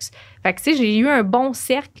la boxe. Fait que, tu sais, j'ai eu un bon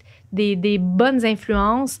cercle, des bonnes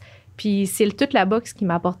influences. Puis c'est toute la boxe qui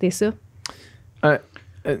m'a apporté ça.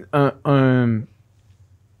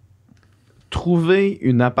 Trouver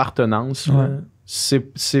une appartenance,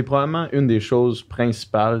 c'est probablement une des choses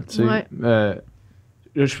principales.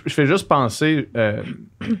 Je fais juste penser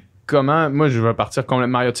comment... Moi, je vais partir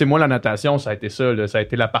complètement ailleurs. Moi, la natation, ça a été ça. Là, ça a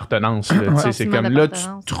été l'appartenance. C'est comme là, tu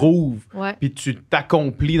te trouves, puis tu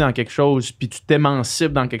t'accomplis dans quelque chose, puis tu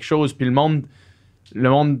t'émancipes dans quelque chose, puis le monde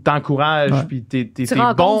t'encourage, puis t'es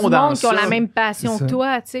bon dans ça. Qui ont la même passion que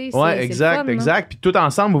toi, tu sais. Ouais, exact. Puis tout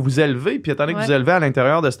ensemble, vous vous élevez, puis étant donné que vous élevez à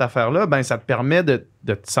l'intérieur de cette affaire-là, ben ça te permet de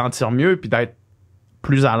te sentir mieux, puis d'être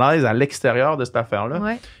plus à l'aise à l'extérieur de cette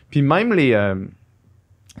affaire-là. Puis même les...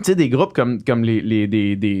 tu sais, des groupes comme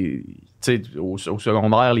des sais, au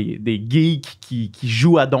secondaire, des geeks qui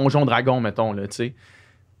jouent à Donjon Dragon, mettons, là, tu sais.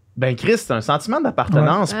 Ben, Chris, c'est un sentiment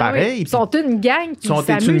d'appartenance pareil. Ils sont une gang qui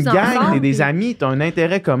s'amusent une gang, ensemble. t'es des amis, t'as un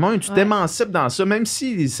intérêt commun, tu t'émancipes dans ça. Même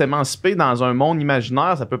si s'émanciper dans un monde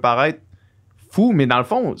imaginaire, ça peut paraître fou, mais dans le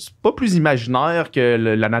fond, c'est pas plus imaginaire que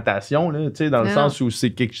la natation, là, tu sais, dans le sens où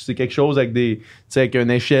c'est quelque chose avec avec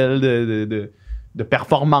une échelle de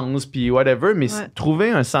performance, puis whatever, mais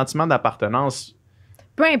trouver un sentiment d'appartenance.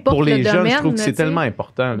 Peu importe pour les le jeunes, domaine, je trouve que c'est tellement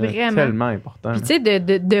important. Là, vraiment. tellement important. Puis, tu sais,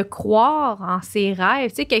 de croire en ses rêves.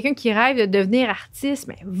 Tu sais, quelqu'un qui rêve de devenir artiste,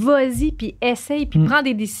 mais vas-y, puis essaye, puis prends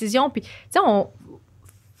des décisions. Puis, tu sais,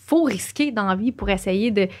 faut risquer dans la vie pour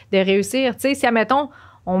essayer de réussir. Tu sais, si, admettons,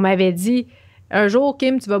 on m'avait dit, un jour,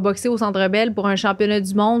 Kim, tu vas boxer au Centre Bell pour un championnat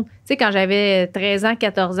du monde. Tu sais, quand j'avais 13 ans,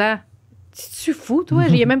 14 ans, tu fou, toi?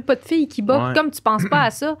 Il n'y a même pas de filles qui boxent. Comme tu penses pas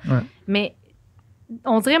à ça. Mais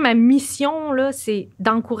on dirait ma mission, là, c'est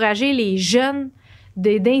d'encourager les jeunes,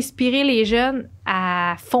 d'inspirer les jeunes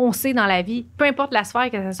à foncer dans la vie. Peu importe la sphère,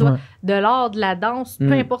 que ce soit de l'art, de la danse,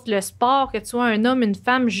 peu importe le sport, que tu sois un homme, une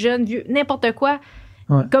femme, jeune, vieux, n'importe quoi.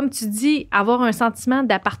 Comme tu dis, avoir un sentiment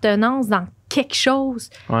d'appartenance dans quelque chose.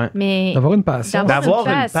 Mais d'avoir une passion. D'avoir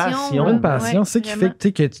une passion. C'est ce qui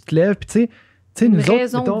fait que tu te lèves. Puis tu sais, nous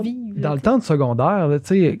autres, mettons, dans le temps de secondaire, là,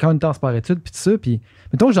 quand on était en sport-études, puis tout ça, puis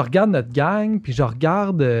mettons, je regarde notre gang, puis je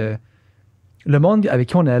regarde le monde avec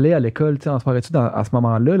qui on allait à l'école, en sport-études à ce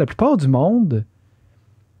moment-là. La plupart du monde,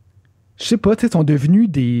 je sais pas, sont devenus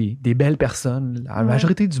des belles personnes. La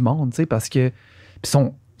majorité du monde, parce que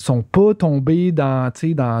sont pas tombés dans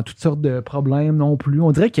toutes sortes de problèmes non plus.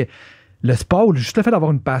 On dirait que le sport, juste le fait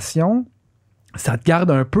d'avoir une passion, ça te garde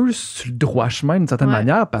un peu sur le droit chemin d'une certaine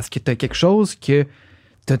manière parce que t'as quelque chose que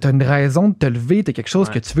t'as une raison de te lever, t'as quelque chose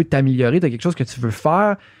que tu veux t'améliorer, t'as quelque chose que tu veux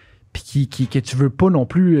faire puis que tu veux pas non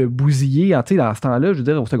plus bousiller. Dans ce temps-là, je veux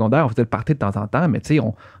dire, au secondaire, on faisait le party de temps en temps, mais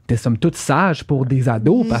on était somme toute sages pour des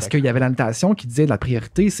ados parce qu'il y avait la notation qui disait la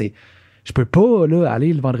priorité, c'est je peux pas là,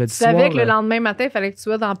 aller le vendredi soir. Tu savais que le lendemain matin, il fallait que tu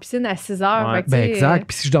sois dans la piscine à 6 heures. Exact.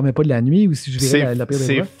 Puis si je dormais pas de la nuit ou si je virais la pire des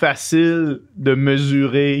c'est facile de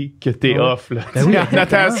mesurer que t'es off. Là. Ben oui, en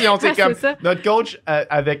natation, c'est comme notre coach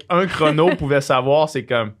avec un chrono pouvait savoir, c'est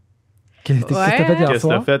comme qu'est-ce que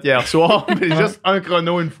t'as fait hier soir? Mais juste un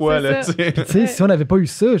chrono une fois. Là, si on n'avait pas eu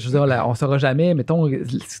ça, je veux dire, on saura jamais, mettons,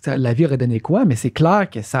 la vie aurait donné quoi, mais c'est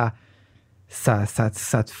clair que ça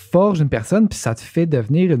te forge une personne puis ça te fait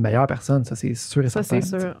devenir une meilleure personne. Ça, c'est sûr et certain.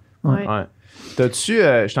 Ça, c'est sûr. T'as-tu,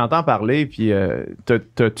 je t'entends parler, puis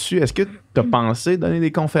est-ce que t'as pensé donner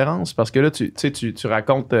des conférences? Parce que là, tu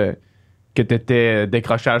racontes que t'étais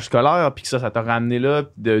décrochage scolaire, puis que ça t'a ramené là,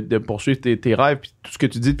 de poursuivre tes rêves, puis tout ce que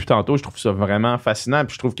tu dis depuis tantôt, je trouve ça vraiment fascinant,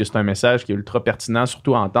 puis je trouve que c'est un message qui est ultra pertinent,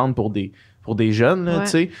 surtout à entendre pour des jeunes, là, tu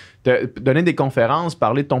sais. Donner des conférences,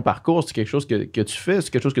 parler de ton parcours, c'est quelque chose que tu fais, c'est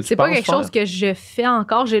quelque chose que tu penses faire? C'est pas quelque chose que je fais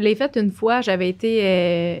encore. Je l'ai fait une fois. J'avais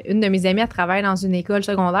été une de mes amies à travailler dans une école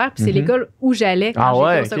secondaire, puis c'est l'école où j'allais quand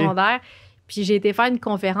j'étais au secondaire. Puis j'ai été faire une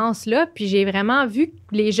conférence là, puis j'ai vraiment vu que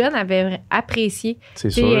les jeunes avaient apprécié. C'est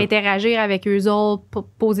sûr. Interagir avec eux autres,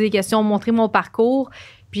 poser des questions, montrer mon parcours.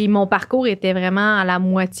 Puis mon parcours était vraiment à la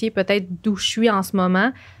moitié peut-être d'où je suis en ce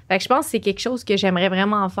moment. Fait que je pense que c'est quelque chose que j'aimerais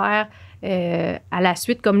vraiment faire à la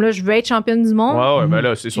suite. Comme là, je veux être championne du monde. Ouais, ben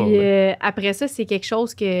là, c'est sûr. Puis après ça, c'est quelque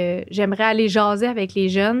chose que j'aimerais aller jaser avec les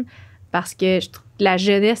jeunes parce que je trouve que la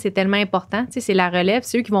jeunesse est tellement important. Tu sais, c'est la relève.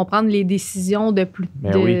 C'est eux qui vont prendre les décisions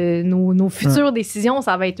nos futures décisions,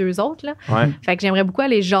 ça va être eux autres. Là. Fait que j'aimerais beaucoup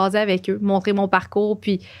aller jaser avec eux, montrer mon parcours.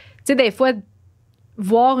 Puis, tu sais, des fois,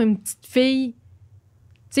 voir une petite fille, tu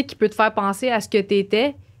sais, qui peut te faire penser à ce que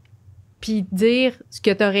t'étais, puis dire ce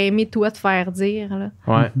que t'aurais aimé, toi, te faire dire. Là.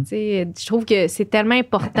 Tu sais, je trouve que c'est tellement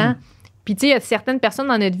important. Puis, tu sais, il y a certaines personnes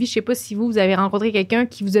dans notre vie, je sais pas si vous avez rencontré quelqu'un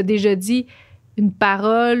qui vous a déjà dit une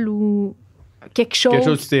parole ou quelque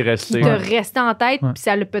chose qui t'est resté. Qui t'a resté en tête, puis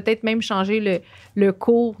ça a peut-être même changé le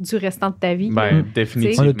cours du restant de ta vie. Ben,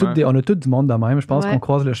 définitivement. On a tous du monde de même. Je pense qu'on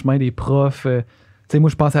croise le chemin des profs. Tu sais, moi,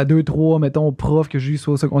 je pense à 2-3, mettons, profs que j'ai eu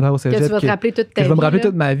soit au secondaire, au cégep. Que tu vas te rappeler toute ta vie. Je vais me rappeler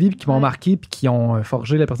toute ma vie, puis qui m'ont marqué, puis qui ont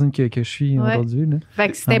forgé la personne que je suis aujourd'hui. Là. Fait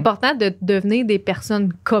que c'est important de devenir des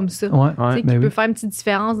personnes comme ça. Qui peut faire une petite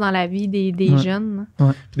différence dans la vie des jeunes.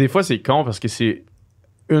 Puis des fois, c'est con parce que c'est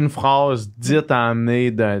une phrase dite à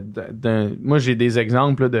amener moi, j'ai des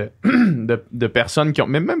exemples de personnes qui ont...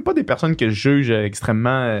 Mais même pas des personnes que je juge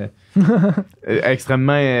extrêmement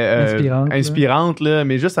inspirantes, là,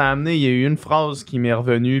 mais juste à amener, il y a eu une phrase qui m'est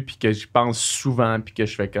revenue puis que je pense souvent puis que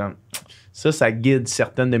je fais comme... Ça guide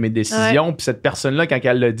certaines de mes décisions. Puis cette personne-là, quand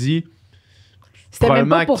elle l'a dit, C'était même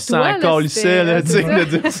probablement pas pour qu'il s'en toi. Là, calissait, là, tu sais, de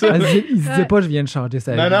dire ça. Il se disait pas, je viens de changer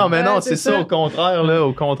sa vie. Non, mais non, Ouais, c'est c'est ça, ça. au contraire, là,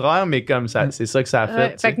 au contraire, mais comme ça, c'est ça que ça a fait.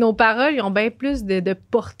 Ouais, fait que nos paroles, ils ont bien plus de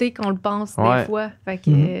portée qu'on le pense des fois. Fait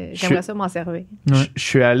que j'aimerais ça m'en servir. Je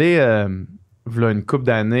suis allé, v'là une couple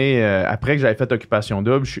d'années, après que j'avais fait Occupation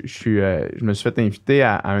Double, je me suis fait inviter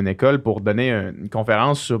à une école pour donner une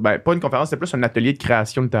conférence sur, ben, pas une conférence, c'était plus un atelier de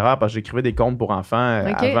création littéraire parce que j'écrivais des contes pour enfants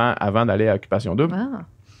avant d'aller à Occupation Double. Ah.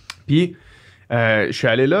 Puis, je suis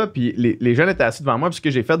allé là, puis les jeunes étaient assis devant moi. Puis ce que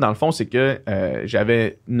j'ai fait, dans le fond, c'est que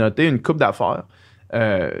j'avais noté une coupe d'affaires,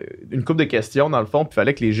 une coupe de questions, dans le fond, puis il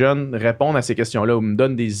fallait que les jeunes répondent à ces questions-là ou me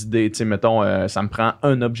donnent des idées. Tu sais, mettons, ça me prend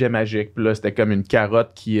un objet magique. Puis là, c'était comme une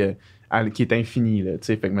carotte qui est infinie. Là, tu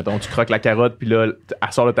sais, fait que, mettons, tu croques la carotte, puis là,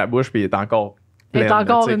 elle sort de ta bouche, puis elle est encore pleine. Elle est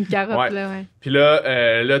encore là, une carotte, ouais. là, ouais. Puis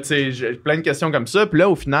là, tu sais, j'ai plein de questions comme ça. Puis là,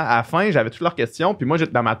 au final, à la fin, j'avais toutes leurs questions. Puis moi,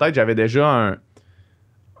 dans ma tête, j'avais déjà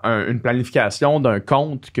une planification d'un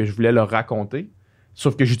conte que je voulais leur raconter.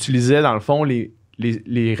 Sauf que j'utilisais, dans le fond,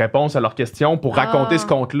 les réponses à leurs questions pour raconter ce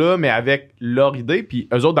conte-là, mais avec leur idée. Puis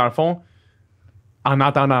eux autres, dans le fond, en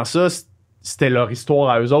entendant ça, c'était leur histoire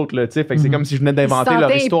à eux autres. Là, fait que c'est comme si je venais d'inventer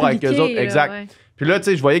leur histoire avec eux autres. Exact. Là, ouais. Puis là, tu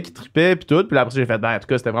sais, je voyais qu'ils tripaient, puis tout. Puis là, après, j'ai fait, ben, en tout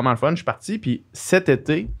cas, c'était vraiment le fun. Je suis parti. Puis cet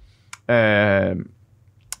été, je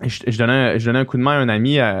donnais un coup de main à un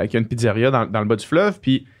ami qui a une pizzeria dans le bas du fleuve.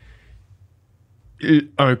 Puis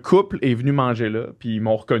un couple est venu manger là, puis ils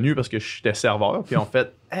m'ont reconnu parce que j'étais serveur, puis ils ont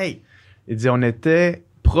fait « Hey! » Ils disaient « On était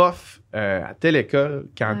prof à telle école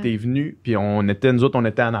quand t'es venu, puis nous autres, on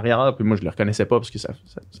était en arrière, puis moi, je le reconnaissais pas parce que ça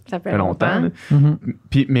fait longtemps.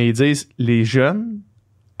 Puis, mais ils disent « Les jeunes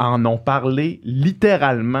en ont parlé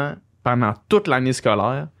littéralement pendant toute l'année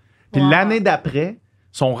scolaire, puis l'année d'après,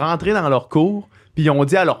 sont rentrés dans leur cours, puis ils ont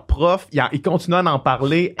dit à leur prof, ils continuaient à en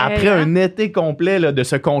parler après un été complet là, de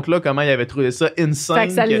ce conte-là, comment ils avaient trouvé ça insane. Fait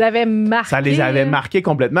que ça les avait marqués. Ça les avait marqués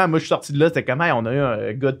complètement. Moi, je suis sorti de là, c'était comme, hey, on a eu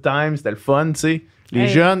un good time, c'était le fun, tu sais. Les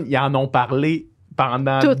jeunes, ils en ont parlé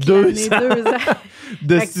pendant toute 2 ans,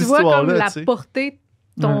 de cette histoire-là. Tu vois comme la portée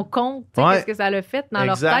de ton conte, qu'est-ce que ça l'a fait dans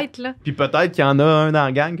leur tête. Là. Puis peut-être qu'il y en a un dans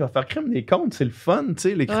la gang qui va faire crème des contes, c'est le fun, tu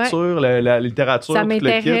sais, l'écriture, la littérature, ça tout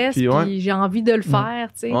m'intéresse, le kit. Puis j'ai envie de le faire,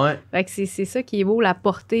 tu sais. Fait que c'est ça qui est beau, la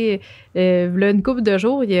portée. Là, une couple de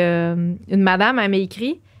jours, il y a une madame, elle m'a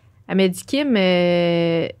écrit, elle m'a dit, Kim,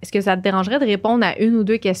 est-ce que ça te dérangerait de répondre à 1 ou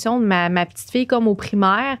 2 questions de ma petite fille comme au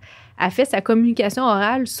primaire? Elle fait sa communication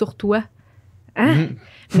orale sur toi. Hein?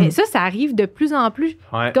 Mais ça arrive de plus en plus.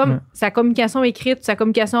 Comme sa communication écrite, sa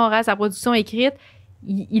communication orale, sa production écrite,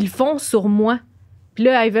 ils le font sur moi. Puis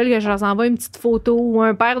là, ils veulent que je leur envoie une petite photo ou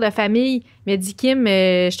un père de famille m'a dit, Kim,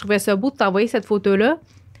 je trouvais ça beau de t'envoyer cette photo-là.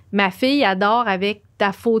 Ma fille adore avec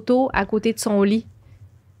ta photo à côté de son lit.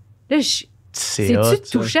 Là,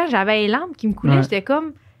 c'est-tu touchant? J'avais les larmes qui me coulaient. J'étais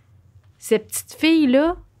comme, cette petite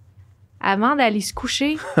fille-là, avant d'aller se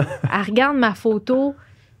coucher, elle regarde ma photo,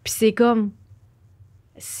 puis c'est comme,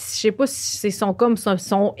 je sais pas si c'est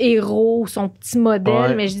son héros, son petit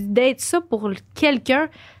modèle, mais je dis d'être ça pour quelqu'un,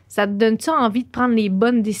 ça te donne-tu envie de prendre les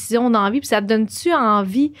bonnes décisions dans la vie, puis ça te donne-tu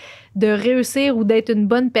envie de réussir ou d'être une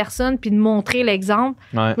bonne personne, puis de montrer l'exemple?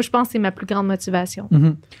 Moi, je pense que c'est ma plus grande motivation.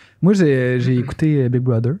 Moi, j'ai écouté Big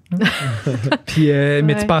Brother. Puis,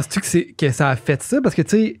 mais tu penses-tu que ça a fait ça? Parce que, tu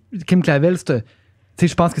sais, Kim Clavel,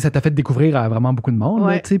 je pense que ça t'a fait découvrir à vraiment beaucoup de monde.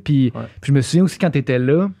 Là, puis je me souviens aussi quand tu étais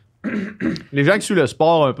là. Les gens qui suivent le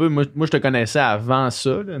sport un peu, moi je te connaissais avant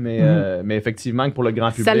ça, là, mais effectivement que pour le grand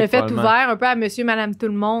public. Ça l'a fait ouvert un peu à monsieur, madame, tout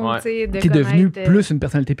le monde. Tu es devenu plus une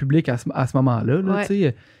personnalité publique à ce moment-là. Là,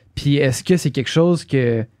 puis est-ce que c'est quelque chose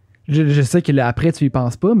que. Je sais que là, après, tu y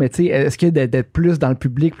penses pas, mais est-ce que d'être plus dans le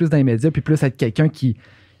public, plus dans les médias, puis plus être quelqu'un qui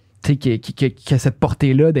a cette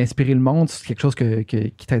portée-là d'inspirer le monde, c'est quelque chose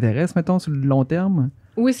qui t'intéresse, mettons, sur le long terme?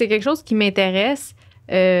 Oui, c'est quelque chose qui m'intéresse.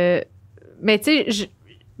 Mais tu sais,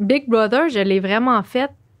 Big Brother, je l'ai vraiment fait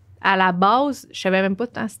à la base. Je savais même pas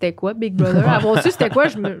tant c'était quoi Big Brother. Avoir su c'était quoi,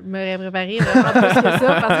 je m'aurais préparé vraiment plus que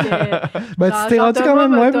ça parce que. Tu t'es rendu quand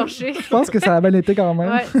même, ouais. Je pense que ça a bien été quand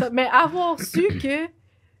même. Mais avoir su que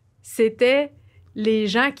c'était les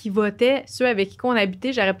gens qui votaient, ceux avec qui on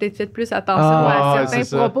habitait, j'aurais peut-être fait plus attention à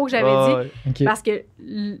certains propos que j'avais dit. Okay. Parce que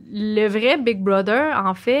le vrai Big Brother,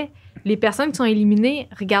 en fait, les personnes qui sont éliminées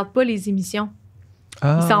regardent pas les émissions.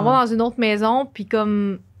 Ils s'en vont dans une autre maison, puis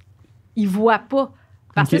comme ils voient pas.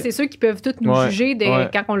 Parce que c'est ceux qui peuvent tous nous juger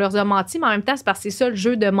quand on leur a menti, mais en même temps, c'est parce que c'est ça le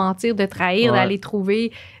jeu de mentir, de trahir, d'aller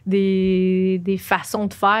trouver des façons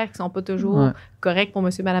de faire qui sont pas toujours correctes pour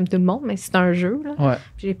monsieur, madame, tout le monde, mais c'est un jeu. Là.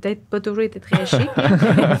 J'ai peut-être pas toujours été très chic.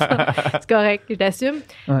 C'est correct, je l'assume.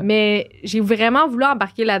 Mais j'ai vraiment voulu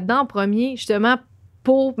embarquer là-dedans en premier, justement,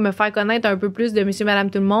 pour me faire connaître un peu plus de monsieur, madame,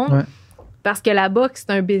 tout le monde. Parce que la boxe,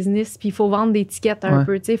 c'est un business, puis il faut vendre des tickets un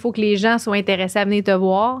peu. Il faut que les gens soient intéressés à venir te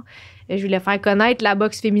voir. Et je voulais faire connaître la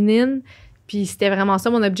boxe féminine, puis c'était vraiment ça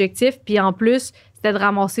mon objectif. Puis en plus, c'était de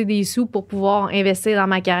ramasser des sous pour pouvoir investir dans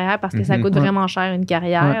ma carrière parce que ça coûte vraiment cher une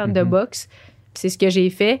carrière de boxe. Puis c'est ce que j'ai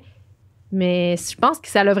fait. Mais je pense que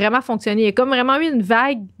ça a vraiment fonctionné. Il y a comme vraiment eu une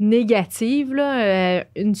vague négative, là,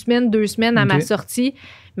 une semaine, 2 semaines à ma sortie.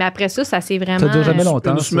 Mais après ça s'est vraiment... Ça dure jamais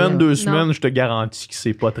longtemps. Une semaine, 2 semaines, non. je te garantis que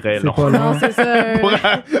c'est pas très long. Pas long. Non, c'est ça.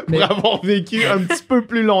 pour avoir vécu un petit peu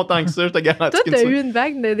plus longtemps que ça, je te garantis Toi, t'as eu une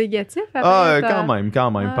vague de négatif après? Quand même.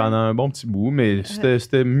 Pendant un bon petit bout, mais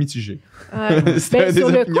c'était mitigé. C'était sur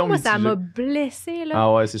le coup, moi, ça m'a blessée. Là.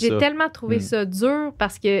 Ah ouais, c'est ça. J'ai tellement trouvé ça dur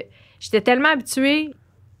parce que j'étais tellement habituée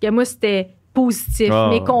que moi, c'était positif,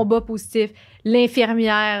 mes combats positifs.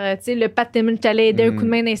 L'infirmière, tu sais, le Pat Damon, tu allais aider un coup de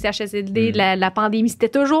main dans les CHSLD, la pandémie, c'était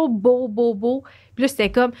toujours beau. Puis là,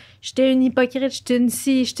 c'était comme, j'étais une hypocrite, j'étais une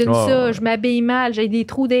ci, j'étais une ça, je m'habille mal, j'ai des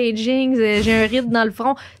trous des jeans, j'ai un ride dans le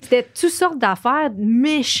front. C'était toutes sortes d'affaires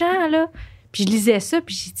méchants, là. Puis je lisais ça,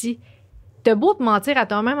 puis j'ai dit, t'as beau te mentir à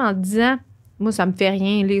toi-même en te disant, moi, ça me fait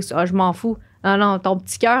rien, lire ça, je m'en fous. Non, ton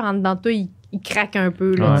petit cœur en dedans de toi, il craque un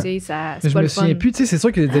peu, là, tu sais, ça, c'est pas le fun. Je me souviens plus, tu sais, c'est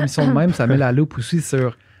sûr que les émissions de même, ça met la loupe aussi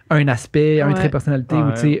sur un aspect, un trait de personnalité,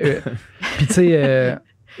 ou tu sais, puis tu sais,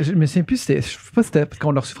 je me souviens plus, je sais pas si c'était, parce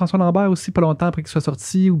qu'on a reçu François Lambert aussi pas longtemps après qu'il soit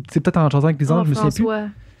sorti, ou c'est peut-être en jasant avec les anges, je me souviens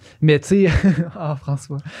plus. Mais tu sais,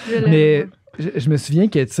 François. Mais je me souviens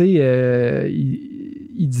que, tu sais,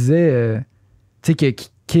 il disait, tu sais, que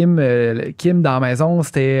Kim, dans la maison,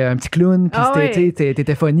 c'était un petit clown, puis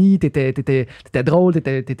t'étais funny, t'étais drôle,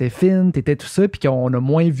 t'étais fine, t'étais tout ça, puis qu'on a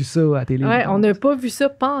moins vu ça à la télé. Ouais, on n'a pas vu ça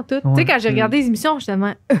pantoute. Tu sais, quand j'ai regardé les émissions,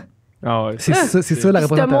 justement. C'est ça la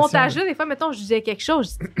représentation. Ce montage-là, des fois, mettons, je disais quelque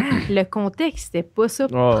chose, je dis, le contexte, c'était pas ça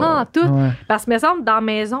pantoute. Parce que, me semble, dans la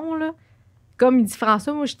maison, là, comme il dit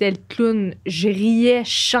François, moi, j'étais le clown. Je riais,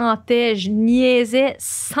 je chantais, je niaisais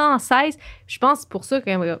sans cesse. Je pense que c'est pour ça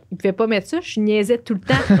qu'il ne pouvait pas mettre ça. Je niaisais tout le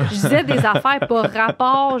temps. Je disais des affaires pas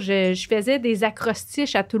rapport. Je faisais des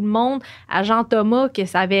acrostiches à tout le monde. À Jean-Thomas, que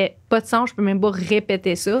ça avait pas de sens. Je peux même pas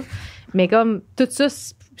répéter ça. Mais comme tout ça,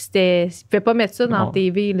 c'était... Il ne pouvait pas mettre ça dans la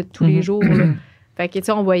TV là, tous les jours. Là. Fait que, tu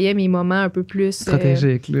sais, on voyait mes moments un peu plus...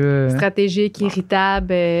 stratégiques, là. Stratégiques,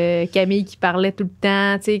 irritables. Camille qui parlait tout le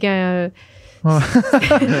temps, tu sais, quand... Moi,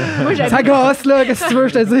 ça gosse, là, qu'est-ce que tu veux,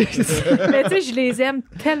 je te dis? Mais tu sais, je les aime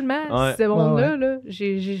tellement, ce monde-là. Là.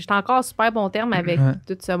 J'étais encore super bon terme avec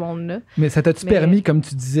tout ce monde-là. Mais ça t'a-tu permis, comme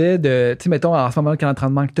tu disais, de, tu sais, mettons, en ce moment, quel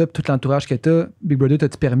entraînement que t'as, tout l'entourage que t'as, Big Brother,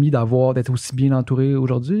 t'as-tu permis d'être aussi bien entouré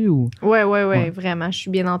aujourd'hui? Ou? Ouais, vraiment, je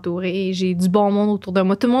suis bien entourée. J'ai du bon monde autour de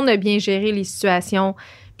moi. Tout le monde a bien géré les situations.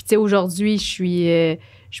 Puis tu sais, aujourd'hui,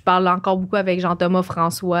 je parle encore beaucoup avec Jean-Thomas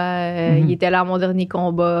François. Il était là à mon dernier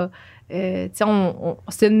combat.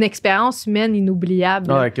 C'est une expérience humaine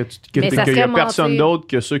inoubliable. Qu'il n'y a personne d'autre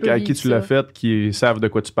que ceux à qui tu l'as fait qui savent de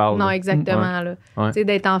quoi tu parles. Non, exactement.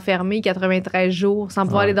 D'être enfermé 93 jours sans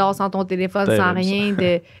pouvoir aller dehors sans ton téléphone, sans rien,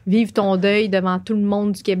 de vivre ton deuil devant tout le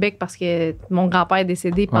monde du Québec parce que mon grand-père est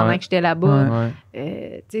décédé pendant que j'étais là-bas.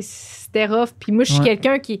 C'était rough. Puis moi, je suis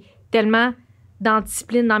quelqu'un qui est tellement dans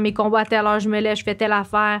discipline dans mes combats. À telle heure, je me lève, je fais telle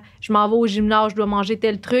affaire, je m'en vais au gymnase, je dois manger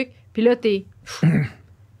tel truc. Puis là,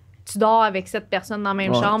 tu dors avec 7 personnes dans la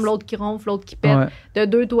même chambre, l'autre qui ronfle, l'autre qui pète. T'as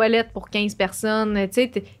 2 toilettes pour 15 personnes. Tu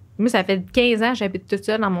sais, moi, ça fait 15 ans que j'habite toute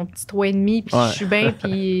seule dans mon petit 3,5, puis je suis bien,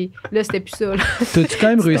 puis là, c'était plus ça. T'as-tu quand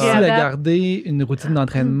même réussi à garder une routine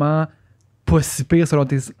d'entraînement pas si pire selon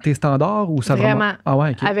tes standards? Ou ça vraiment? Ah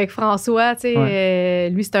ouais, okay. Avec François, tu sais,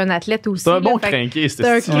 lui, c'est un athlète aussi. C'est un bon crinqué, c'est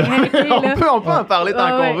un crinqué, on peut en parler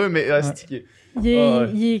tant qu'on veut, mais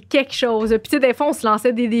il est quelque chose. Puis tu sais, des fois, on se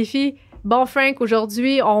lançait des défis. Bon, Frank,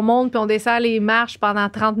 aujourd'hui, on monte puis on descend les marches pendant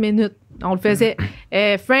 30 minutes. On le faisait.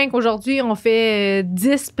 Frank, aujourd'hui, on fait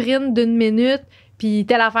 10 sprints d'1 minute puis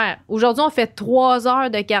telle affaire. Aujourd'hui, on fait 3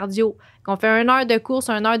 heures de cardio. On fait 1 heure de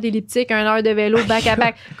course, 1 heure d'elliptique, 1 heure de vélo, back à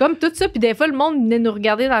back. Comme tout ça. Puis des fois, le monde venait nous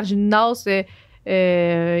regarder dans le gymnase.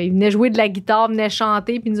 Il venait jouer de la guitare, venait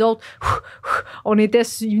chanter. Puis nous autres,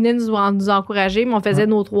 ils venaient nous encourager, mais on faisait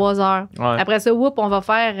nos 3 heures. Après ça, on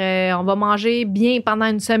va manger bien pendant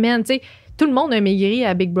une semaine. Tu sais, tout le monde a maigri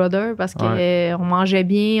à Big Brother parce qu'on mangeait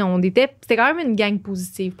bien. C'était quand même une gang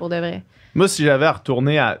positive pour de vrai. Moi, si j'avais à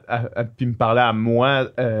retourner puis me parler à moi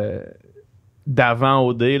d'avant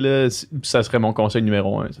OD, là, ça serait mon conseil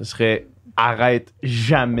numéro 1. Ça serait arrête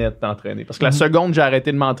jamais de t'entraîner. Parce que la seconde que j'ai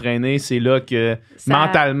arrêté de m'entraîner, c'est là que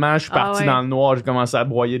mentalement, je suis parti dans le noir, j'ai commencé à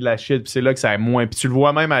broyer de la shit, puis c'est là que ça a moins. Puis tu le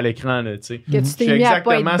vois même à l'écran, là, tu sais. Que tu t'es mis à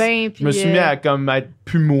pas être bien. Je me suis mis à comme être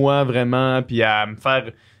plus moi, vraiment, puis à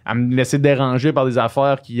me laisser déranger par des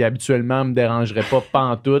affaires qui habituellement me dérangeraient pas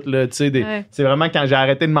pantoute, là, tu sais. C'est vraiment quand j'ai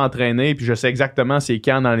arrêté de m'entraîner, puis je sais exactement c'est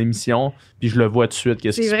quand dans l'émission, puis je le vois tout de suite,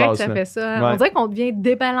 qu'est-ce qui se passe. C'est vrai que ça là. fait ça. On dirait qu'on devient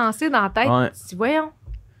débalancé dans la tête. Tu dis, voyons.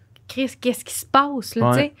 Chris, qu'est-ce qui se passe,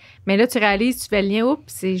 là, tu sais? Mais là, tu réalises, tu fais le lien,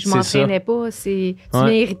 je m'entraînais pas, tu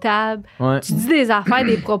deviens irritable. Tu dis des affaires,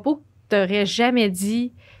 des propos que tu n'aurais jamais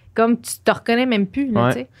dit, comme tu te reconnais même plus,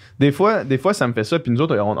 là, tu sais. Des fois, ça me fait ça, puis nous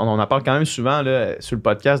autres, on en parle quand même souvent, là, sur le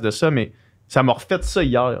podcast de ça, mais ça m'a refait ça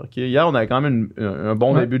hier, OK? Hier, on avait quand même un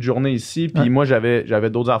bon début de journée ici, puis moi, j'avais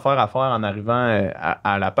d'autres affaires à faire en arrivant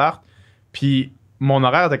à l'appart, puis mon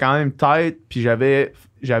horaire était quand même tight, puis j'avais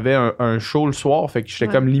un show le soir, fait que j'étais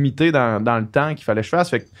comme limité dans le temps qu'il fallait que je fasse.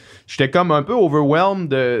 Fait que j'étais comme un peu overwhelmed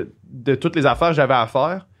de toutes les affaires que j'avais à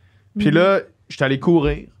faire. Puis là, j'étais allé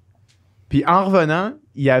courir. Puis en revenant,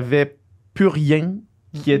 il n'y avait plus rien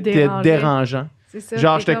qui était dérangeant. C'est ça,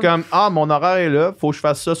 genre, j'étais comme, mon horaire est là, faut que je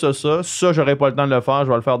fasse ça. Ça, j'aurais pas le temps de le faire, je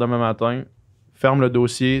vais le faire demain matin. Ferme le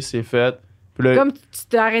dossier, c'est fait. Puis là, comme tu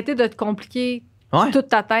t'es arrêté de te compliquer toute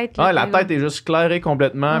ta tête. Là, la tête est juste clairée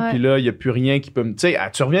complètement, puis là, il n'y a plus rien qui peut me... Tu sais,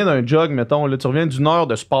 tu reviens d'un jog, mettons, là, tu reviens d'une heure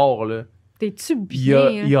de sport, là. T'es-tu bien?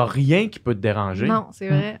 Il n'y a rien qui peut te déranger. Non, c'est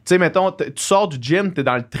vrai. Tu sais, mettons, tu sors du gym, t'es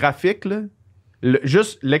dans le trafic, là.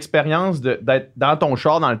 Juste l'expérience d'être dans ton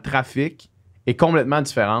char dans le trafic est complètement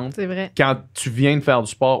différente. C'est vrai. Quand tu viens de faire du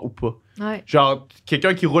sport ou pas. Ouais. Genre,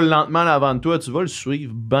 quelqu'un qui roule lentement là avant de toi, tu vas le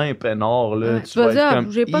suivre bien peinard. Là. Tu vas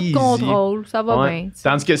dire, j'ai pas de contrôle, ça va bien.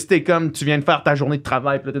 Tandis que si t'es comme, tu viens de faire ta journée de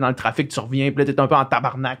travail, puis là, t'es dans le trafic, tu reviens, puis là, t'es un peu en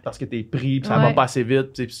tabarnak parce que t'es pris, puis ça va pas assez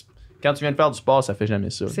vite. Pis quand tu viens de faire du sport, ça fait jamais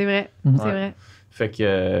ça. C'est vrai, c'est vrai. Fait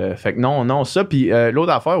que non, ça. Puis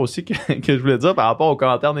l'autre affaire aussi que je voulais dire par rapport aux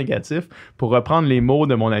commentaires négatifs, pour reprendre les mots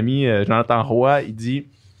de mon ami Jonathan Roy, il dit...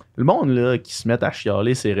 Le monde là, qui se met à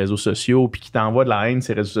chialer ses réseaux sociaux puis qui t'envoie de la haine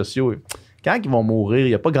ses réseaux sociaux, quand ils vont mourir, il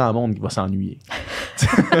n'y a pas grand monde qui va s'ennuyer.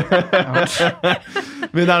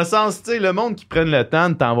 Mais dans le sens, tu sais, le monde qui prenne le temps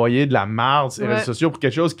de t'envoyer de la marde sur les réseaux sociaux pour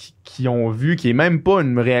quelque chose qu'ils ont vu, qui est même pas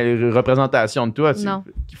une représentation de toi.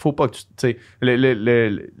 Il faut pas que tu... Tu sais,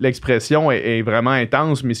 l'expression est vraiment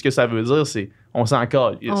intense, mais ce que ça veut dire, c'est on s'en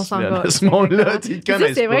colle. Ce monde-là, tu le connais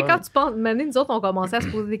pas. C'est vrai, quand tu penses... Maintenant, nous autres, on commençait à se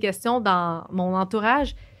poser des questions dans mon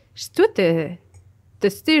entourage. Je dis, toi,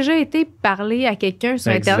 t'as-tu déjà été parler à quelqu'un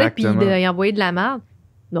sur Internet puis lui envoyer de la merde?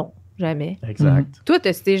 Non, jamais. Exact. Toi,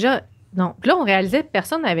 t'as-tu déjà... Non. Puis là, on réalisait que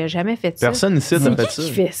personne n'avait jamais fait ça. Personne ici n'a fait ça.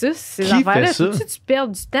 Qui fait ça, ces affaires-là? Faut que tu perds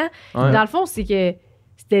du temps. Dans le fond, c'est que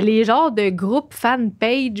c'était les genres de groupes fan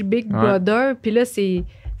page Big Brother. Puis là, c'est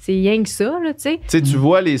rien que ça, là, tu sais. Tu sais, tu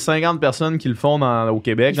vois les 50 personnes qui le font au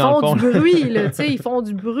Québec, dans le fond. Ils font du bruit, là, tu sais. Ils font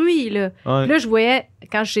du bruit, là. Puis là, je voyais,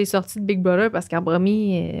 quand je suis sortie de Big Brother, parce qu'en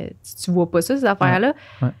premier, tu vois pas ça, ces affaires-là,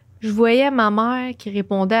 je voyais ma mère qui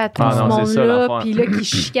répondait à tout ce monde-là, puis là, qui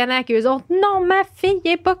chicanait avec eux autres. Non, ma fille,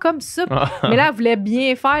 elle est pas comme ça. Mais là, elle voulait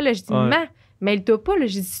bien faire, là. Je dis, mais elle t'a pas, là.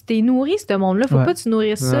 J'ai dit, si t'es nourri, ce monde-là, faut pas que tu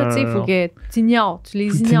nourrisses ça, tu sais. Faut que tu ignores, tu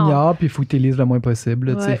les ignores. Puis il faut que tu les lises le moins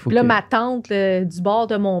possible. Puis là, ma tante, du bord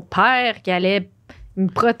de mon père, qui allait me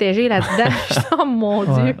protéger là-dedans. Oh mon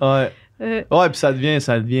Dieu. Puis ça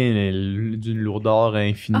devient d'une lourdeur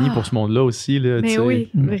infinie pour ce monde-là aussi. Là, mais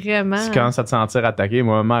oui, vraiment. Tu commences à te sentir attaqué.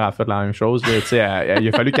 Moi, ma mère a fait la même chose. Là, il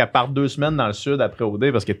a fallu qu'elle parte 2 semaines dans le sud après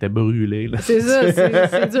OD parce qu'elle était brûlée. Là. C'est ça,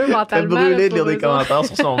 c'est dur mentalement. Elle était brûlée de lire des commentaires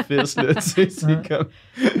sur son fils. Là,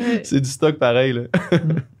 c'est du stock pareil. Là.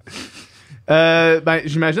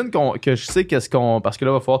 J'imagine que je sais qu'est-ce qu'on... Parce que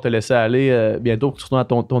là, il va falloir te laisser aller bientôt pour à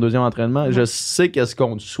ton deuxième entraînement. Je sais qu'est-ce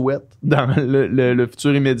qu'on te souhaite dans le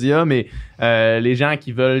futur immédiat, mais les gens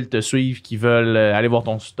qui veulent te suivre, qui veulent aller voir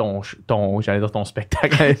ton j'allais dire ton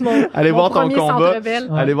spectacle, aller voir ton combat,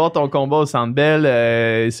 aller voir ton combat au Centre Bell,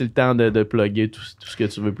 c'est le temps de plugger tout ce que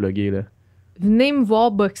tu veux plugger. Là. Venez me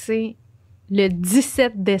voir boxer le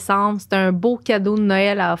 17 décembre. C'est un beau cadeau de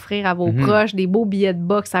Noël à offrir à vos proches, des beaux billets de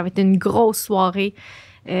boxe. Ça va être une grosse soirée.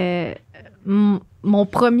 Mon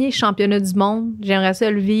premier championnat du monde, j'aimerais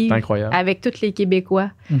ça le vivre avec tous les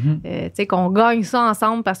Québécois. Tu sais, qu'on gagne ça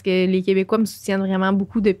ensemble parce que les Québécois me soutiennent vraiment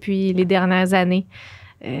beaucoup depuis les dernières années.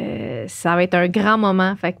 Ça va être un grand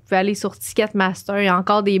moment. Fait que vous pouvez aller sur Ticketmaster. Il y a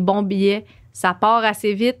encore des bons billets. Ça part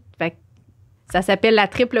assez vite. Fait que ça s'appelle la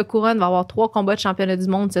triple couronne. Il va y avoir 3 combats de championnat du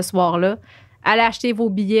monde ce soir-là. Allez acheter vos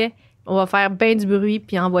billets. On va faire bien du bruit,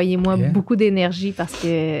 puis envoyez-moi beaucoup d'énergie parce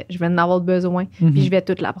que je vais en avoir besoin, puis je vais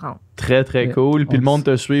tout la prendre. Très, très cool. Puis le monde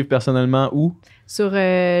te suit personnellement où?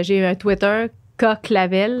 J'ai un Twitter,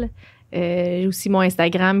 Clavel. J'ai aussi mon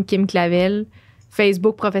Instagram, Kim Clavel.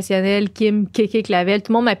 Facebook professionnel, Kim Kéké Clavel.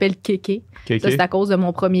 Tout le monde m'appelle Kéké. Ça, c'est à cause de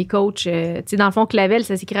mon premier coach. Tu sais, dans le fond, Clavel,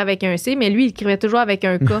 ça s'écrit avec un C, mais lui, il écrivait toujours avec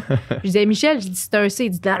un K. Je disais, Michel, je dis, c'est un C. Il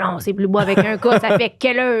dit, non, c'est plus beau avec un K. Ça fait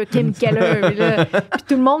Keller, Kim Keller. Puis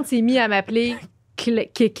tout le monde s'est mis à m'appeler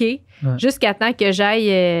Kéké jusqu'à temps que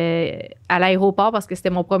j'aille à l'aéroport parce que c'était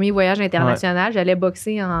mon premier voyage international. Ouais. J'allais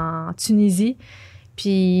boxer en Tunisie.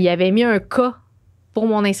 Puis il avait mis un K pour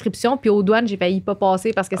mon inscription, puis aux douanes, j'ai failli pas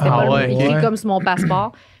passer parce que c'était pas écrit comme sur mon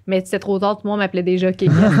passeport. Mais c'était trop tard, tout le monde m'appelait déjà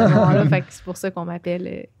Kéké à ce moment-là. Fait que c'est pour ça qu'on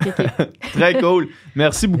m'appelle Kéké. Très cool.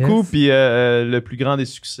 Merci beaucoup, puis le plus grand des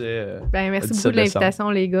succès. Merci beaucoup de l'invitation,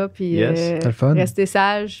 les gars. Puis restez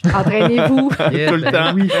sages, entraînez-vous. Tout le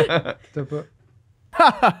temps. Oui.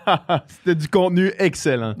 C'était du contenu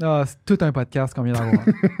excellent. C'est tout un podcast qu'on vient d'avoir.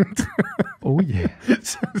 Oh yeah.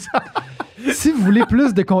 Si vous voulez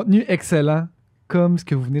plus de contenu excellent, comme ce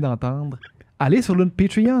que vous venez d'entendre, allez sur notre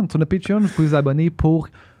Patreon. Sur notre Patreon, vous pouvez vous abonner pour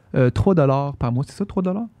 3$ par mois. C'est ça,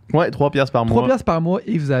 3$? Oui, 3$ par mois. 3$ par mois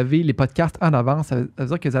et vous avez les podcasts en avance. Ça veut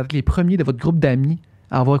dire que vous êtes les premiers de votre groupe d'amis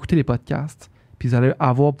à avoir écouté les podcasts. Puis vous allez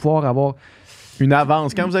pouvoir avoir une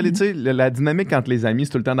avance. Quand vous allez, tu sais, la dynamique entre les amis,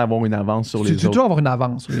 c'est tout le temps d'avoir une avance sur les autres. Tu veux toujours avoir une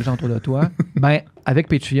avance sur les gens autour de toi. Avec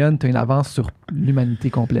Patreon, tu as une avance sur l'humanité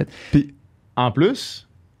complète. Puis, en plus,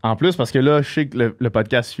 parce que là, je sais que le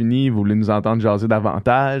podcast finit, vous voulez nous entendre jaser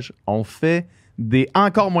davantage, on fait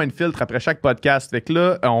encore moins de filtres après chaque podcast. Fait que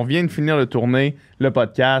là, on vient de finir de tourner le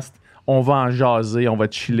podcast. On va en jaser, on va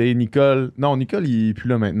chiller. Nicole, il est plus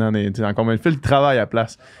là maintenant. Encore moins de filtres, il travaille à la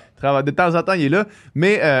place. De temps en temps, il est là.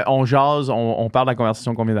 Mais on jase, on parle de la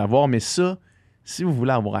conversation qu'on vient d'avoir. Mais ça, si vous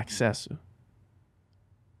voulez avoir accès à ça,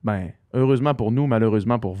 heureusement pour nous,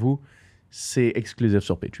 malheureusement pour vous, c'est exclusif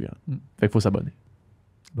sur Patreon. Fait qu'il faut s'abonner.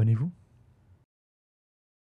 Abonnez-vous.